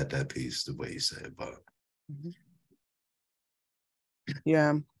wanted to add that piece, the way you said about it. Mm-hmm.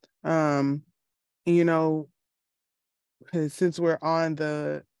 Yeah. You know, since we're on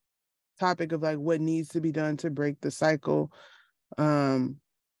the topic of like what needs to be done to break the cycle, um,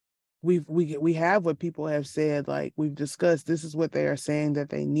 we have what people have said, like we've discussed, this is what they are saying that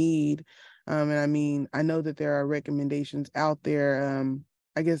they need. And I mean, I know that there are recommendations out there,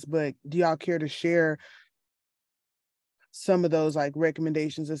 I guess, but do y'all care to share some of those like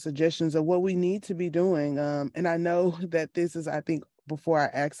recommendations and suggestions of what we need to be doing? And I know that this is, I think, before I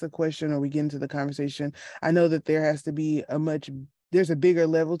ask the question or we get into the conversation, I know that there has to be there's a bigger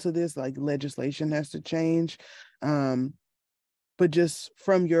level to this, like legislation has to change. But just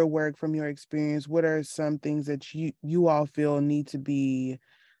from your work, from your experience, what are some things that you all feel need to be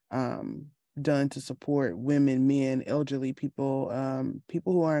done to support women, men, elderly people,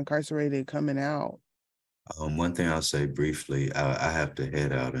 people who are incarcerated coming out? One thing I'll say briefly, I have to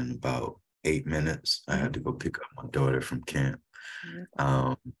head out in about 8 minutes. I have to go pick up my daughter from camp.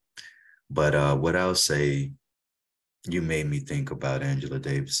 But what I'll say, you made me think about Angela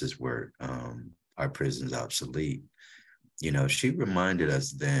Davis's work, Our Prison's Obsolete. You know, she reminded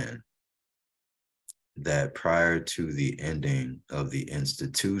us then that prior to the ending of the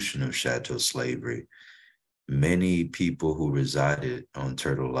institution of chattel slavery, many people who resided on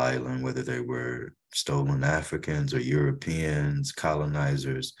Turtle Island, whether they were stolen Africans or Europeans,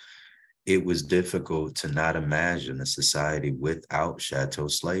 colonizers, it was difficult to not imagine a society without chattel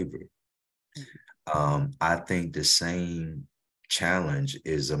slavery. I think the same challenge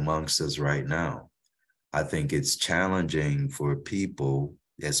is amongst us right now. I think it's challenging for people,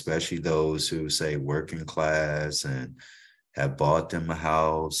 especially those who say working class and have bought them a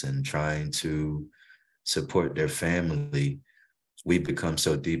house and trying to support their family. We become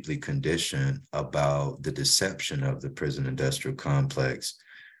so deeply conditioned about the deception of the prison industrial complex,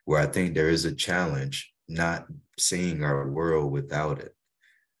 where I think there is a challenge not seeing our world without it.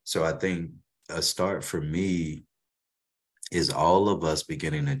 So I think a start for me is all of us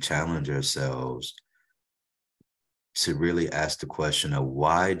beginning to challenge ourselves to really ask the question of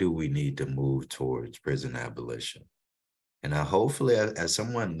why do we need to move towards prison abolition? And hopefully, as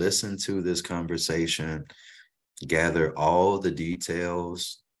someone listened to this conversation, gather all the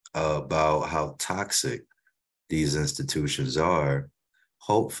details about how toxic these institutions are,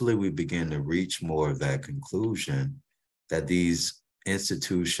 hopefully we begin to reach more of that conclusion that these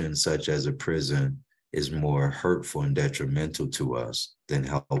institutions, such as a prison, is more hurtful and detrimental to us than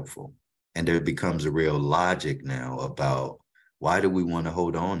helpful. And there becomes a real logic now about why do we want to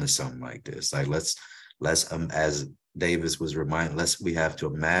hold on to something like this? Like let's as Davis was reminding, we have to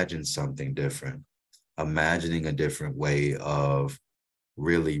imagine something different, imagining a different way of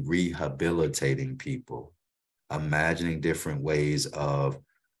really rehabilitating people, imagining different ways of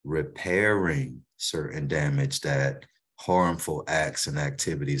repairing certain damage that harmful acts and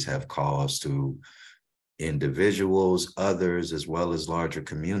activities have caused to individuals, others, as well as larger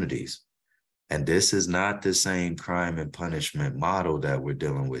communities. And this is not the same crime and punishment model that we're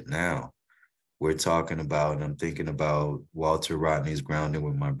dealing with now. We're talking about, and I'm thinking about Walter Rodney's Grounding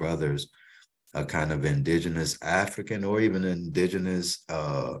with My Brothers, a kind of indigenous African or even indigenous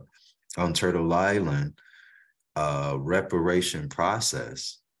on Turtle Island reparation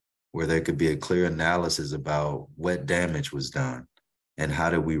process where there could be a clear analysis about what damage was done and how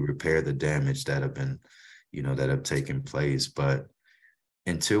do we repair the damage that have been, that have taken place. But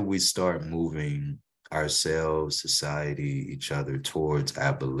until we start moving ourselves, society, each other towards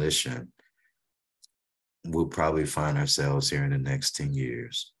abolition, we'll probably find ourselves here in the next 10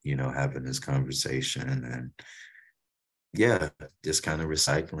 years, having this conversation and just kind of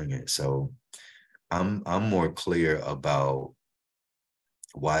recycling it. So I'm more clear about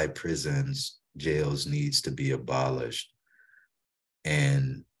why prisons, jails needs to be abolished,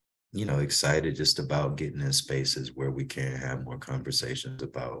 and excited just about getting in spaces where we can have more conversations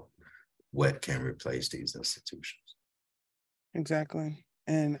about what can replace these institutions. Exactly.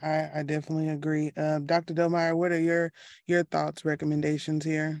 And I definitely agree. Dr. Dobmeier, what are your thoughts, recommendations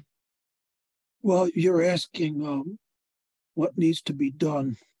here? Well, you're asking what needs to be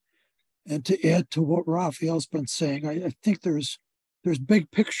done. And to add to what Raphael's been saying, I think there's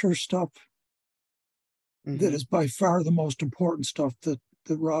big picture stuff that is by far the most important stuff that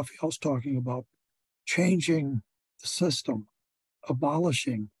Raphael's talking about. Changing the system,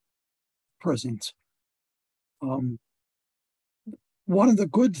 abolishing prisons. One of the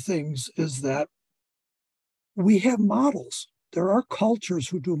good things is that we have models. There are cultures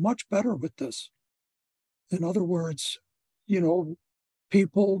who do much better with this. In other words,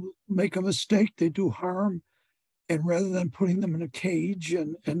 people make a mistake, they do harm, And rather than putting them in a cage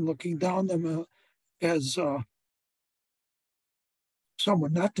and looking down them as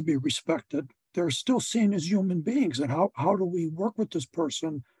someone not to be respected, they're still seen as human beings. And how do we work with this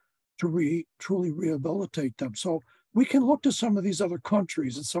person to truly rehabilitate them? So we can look to some of these other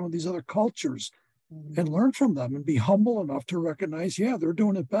countries and some of these other cultures and learn from them and be humble enough to recognize, yeah, they're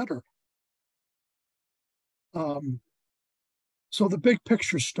doing it better. So the big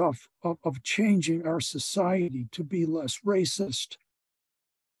picture stuff of changing our society to be less racist,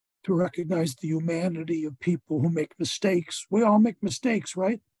 to recognize the humanity of people who make mistakes. We all make mistakes,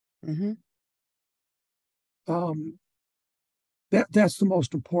 right? Mm-hmm. That's the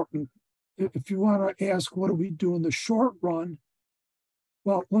most important. If you want to ask, what do we do in the short run?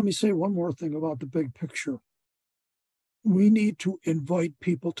 Well, let me say one more thing about the big picture. We need to invite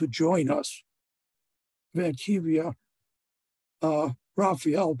people to join us. Vankivia,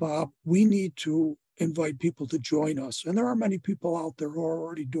 Raphael, Bob, we need to invite people to join us. And there are many people out there who are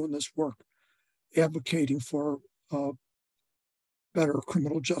already doing this work, advocating for better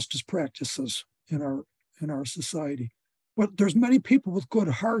criminal justice practices in our society. But there's many people with good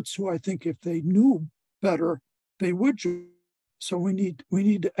hearts who I think if they knew better, they would. So we need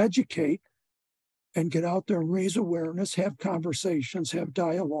to educate and get out there and raise awareness, have conversations, have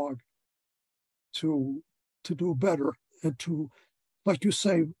dialogue to do better and to, like you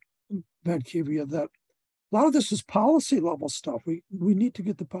say, Vankivia, that a lot of this is policy level stuff. We need to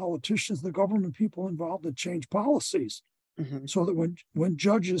get the politicians, the government people involved to change policies so that when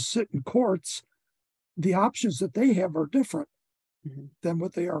judges sit in courts, the options that they have are different than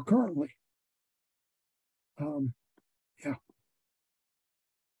what they are currently. Yeah.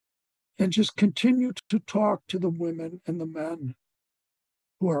 And just continue to talk to the women and the men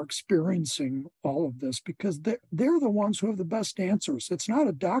who are experiencing all of this, because they're the ones who have the best answers. It's not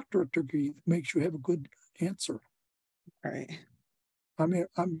a doctorate degree that makes you have a good answer. Right. I mean,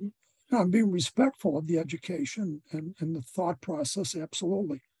 I'm being respectful of the education and the thought process.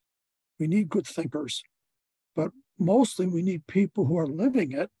 Absolutely. We need good thinkers, but mostly we need people who are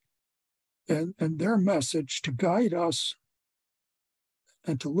living it and their message to guide us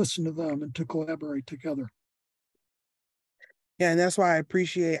and to listen to them and to collaborate together. Yeah, and that's why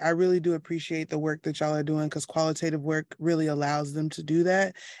I really do appreciate the work that y'all are doing, because qualitative work really allows them to do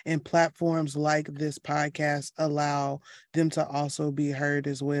that. And platforms like this podcast allow them to also be heard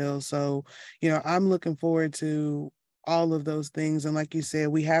as well. So, I'm looking forward to all of those things. And like you said,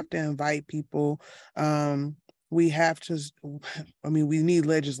 we have to invite people. We have to, we need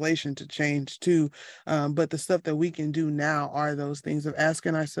legislation to change too. But the stuff that we can do now are those things of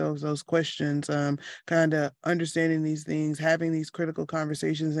asking ourselves those questions, kind of understanding these things, having these critical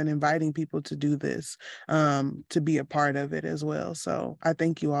conversations, and inviting people to do this, to be a part of it as well. So I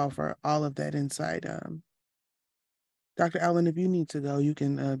thank you all for all of that insight. Dr. Allen, if you need to go, you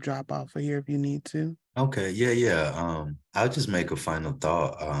can drop off of here if you need to. Okay, yeah. I'll just make a final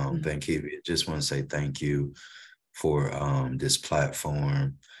thought. Vankivia, just want to say thank you for this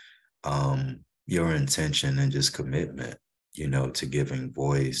platform, your intention and just commitment, to giving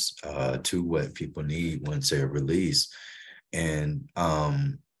voice to what people need once they're released. And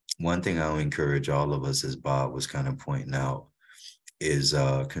one thing I'll encourage all of us, as Bob was kind of pointing out, is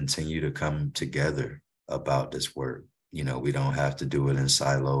continue to come together about this work. We don't have to do it in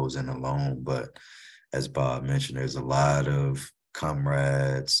silos and alone, but as Bob mentioned, there's a lot of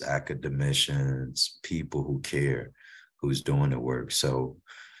comrades, academicians, people who care, who's doing the work. So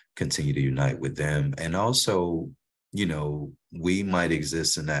continue to unite with them. And also, we might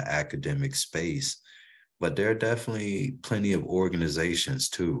exist in that academic space, but there are definitely plenty of organizations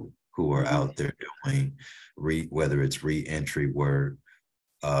too who are out there doing whether it's re-entry work,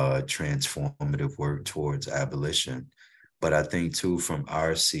 transformative work towards abolition. But I think too, from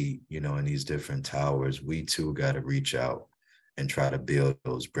our seat, in these different towers, we too got to reach out and try to build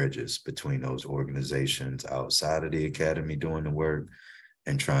those bridges between those organizations outside of the academy doing the work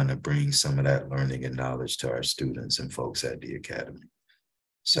and trying to bring some of that learning and knowledge to our students and folks at the academy.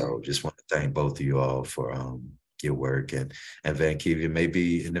 So just want to thank both of you all for your work, and Vankivia,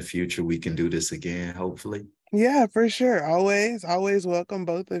 maybe in the future we can do this again, hopefully. Yeah, for sure. Always welcome,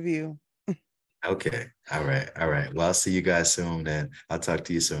 both of you. Okay. All right. Well, I'll see you guys soon, and I'll talk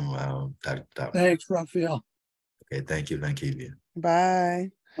to you soon. Dr. Thanks, Raphael. Okay. Thank you, Vankivia. Bye.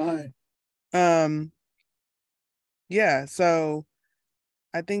 Bye. Yeah, so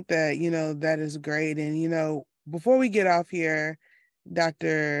I think that, that is great. And, before we get off here,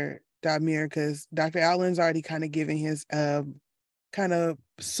 Dr. Dobmeier, because Dr. Allen's already kind of giving his kind of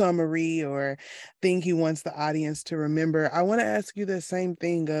summary or thing he wants the audience to remember, I want to ask you the same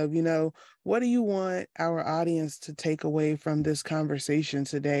thing of, what do you want our audience to take away from this conversation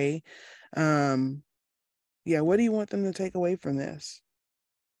today? Yeah, what do you want them to take away from this?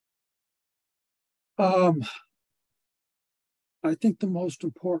 I think the most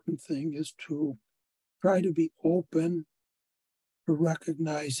important thing is to try to be open to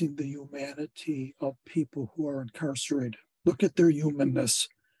recognizing the humanity of people who are incarcerated. Look at their humanness.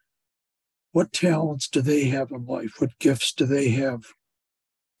 What talents do they have in life? What gifts do they have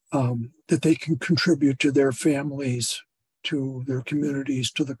that they can contribute to their families, to their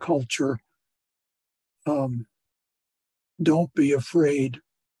communities, to the culture? Don't be afraid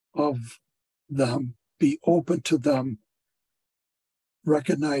of them. Be open to them.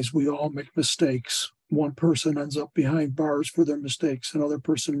 Recognize we all make mistakes. One person ends up behind bars for their mistakes, another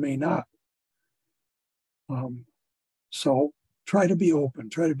person may not. So try to be open,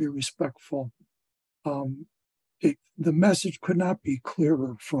 try to be respectful. The message could not be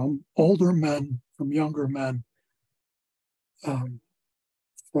clearer from older men, from younger men,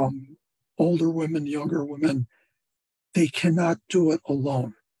 from older women, younger women. They cannot do it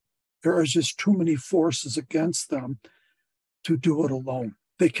alone. There are just too many forces against them to do it alone.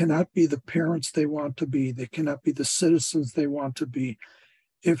 They cannot be the parents they want to be. They cannot be the citizens they want to be.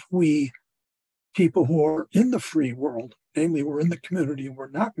 If we, people who are in the free world, namely we're in the community and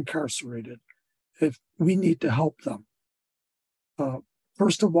we're not incarcerated, if we need to help them.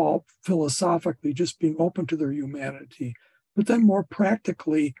 First of all, philosophically, just being open to their humanity, but then more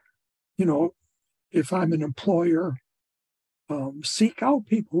practically, if I'm an employer, seek out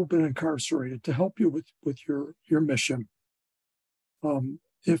people who've been incarcerated to help you with your mission.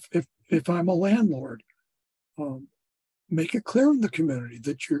 If I'm a landlord, make it clear in the community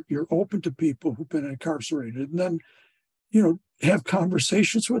that you're open to people who've been incarcerated, and then have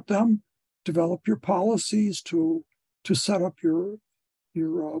conversations with them, develop your policies to set up your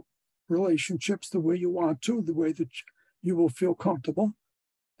relationships the way you want to, the way that you will feel comfortable.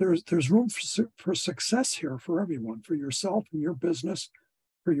 There's room for success here for everyone, for yourself and your business,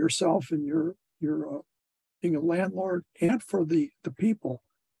 for yourself and your being a landlord, and for the people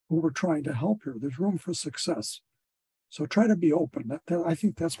who we're trying to help here. There's room for success. So try to be open. I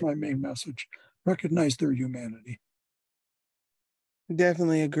think that's my main message. Recognize their humanity.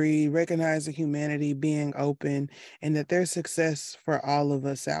 Definitely agree. Recognize the humanity, being open, and that there's success for all of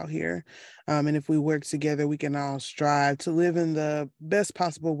us out here. And if we work together, we can all strive to live in the best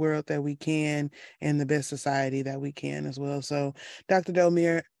possible world that we can and the best society that we can as well. So, Dr.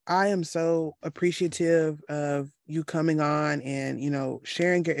 Dobmeier, I am so appreciative of you coming on and,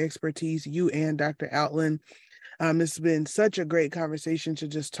 sharing your expertise, you and Dr. Outland. It's been such a great conversation to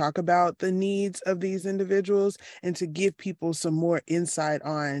just talk about the needs of these individuals and to give people some more insight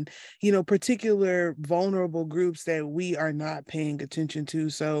on, particular vulnerable groups that we are not paying attention to.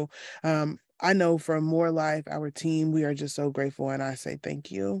 So I know from More Life, our team, we are just so grateful, and I say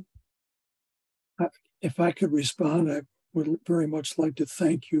thank you. If I could respond, I would very much like to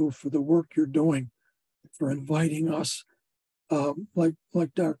thank you for the work you're doing, for inviting us. Like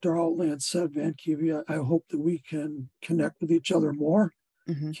Dr. Outland said, Van Kieve, I hope that we can connect with each other more,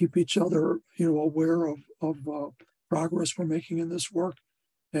 keep each other, aware of progress we're making in this work,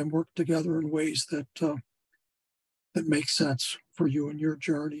 and work together in ways that make sense for you and your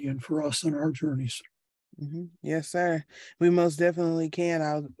journey, and for us and our journeys. Yes, sir. We most definitely can.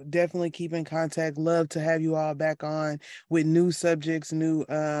 I'll definitely keep in contact. Love to have you all back on with new subjects, new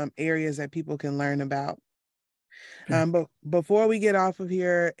areas that people can learn about. Okay. But before we get off of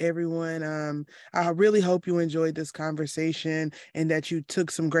here, everyone, I really hope you enjoyed this conversation and that you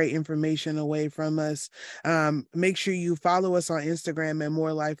took some great information away from us. Make sure you follow us on Instagram at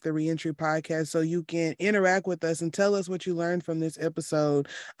More Life, the Reentry Podcast, so you can interact with us and tell us what you learned from this episode.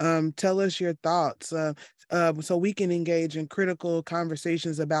 Tell us your thoughts so we can engage in critical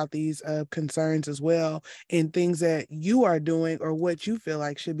conversations about these concerns as well, and things that you are doing or what you feel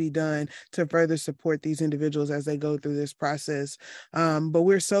like should be done to further support these individuals as they go through this process. But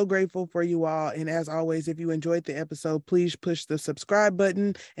we're so grateful for you all. And as always, if you enjoyed the episode, please push the subscribe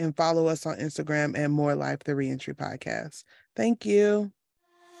button and follow us on Instagram at More Life, the Reentry Podcast. Thank you.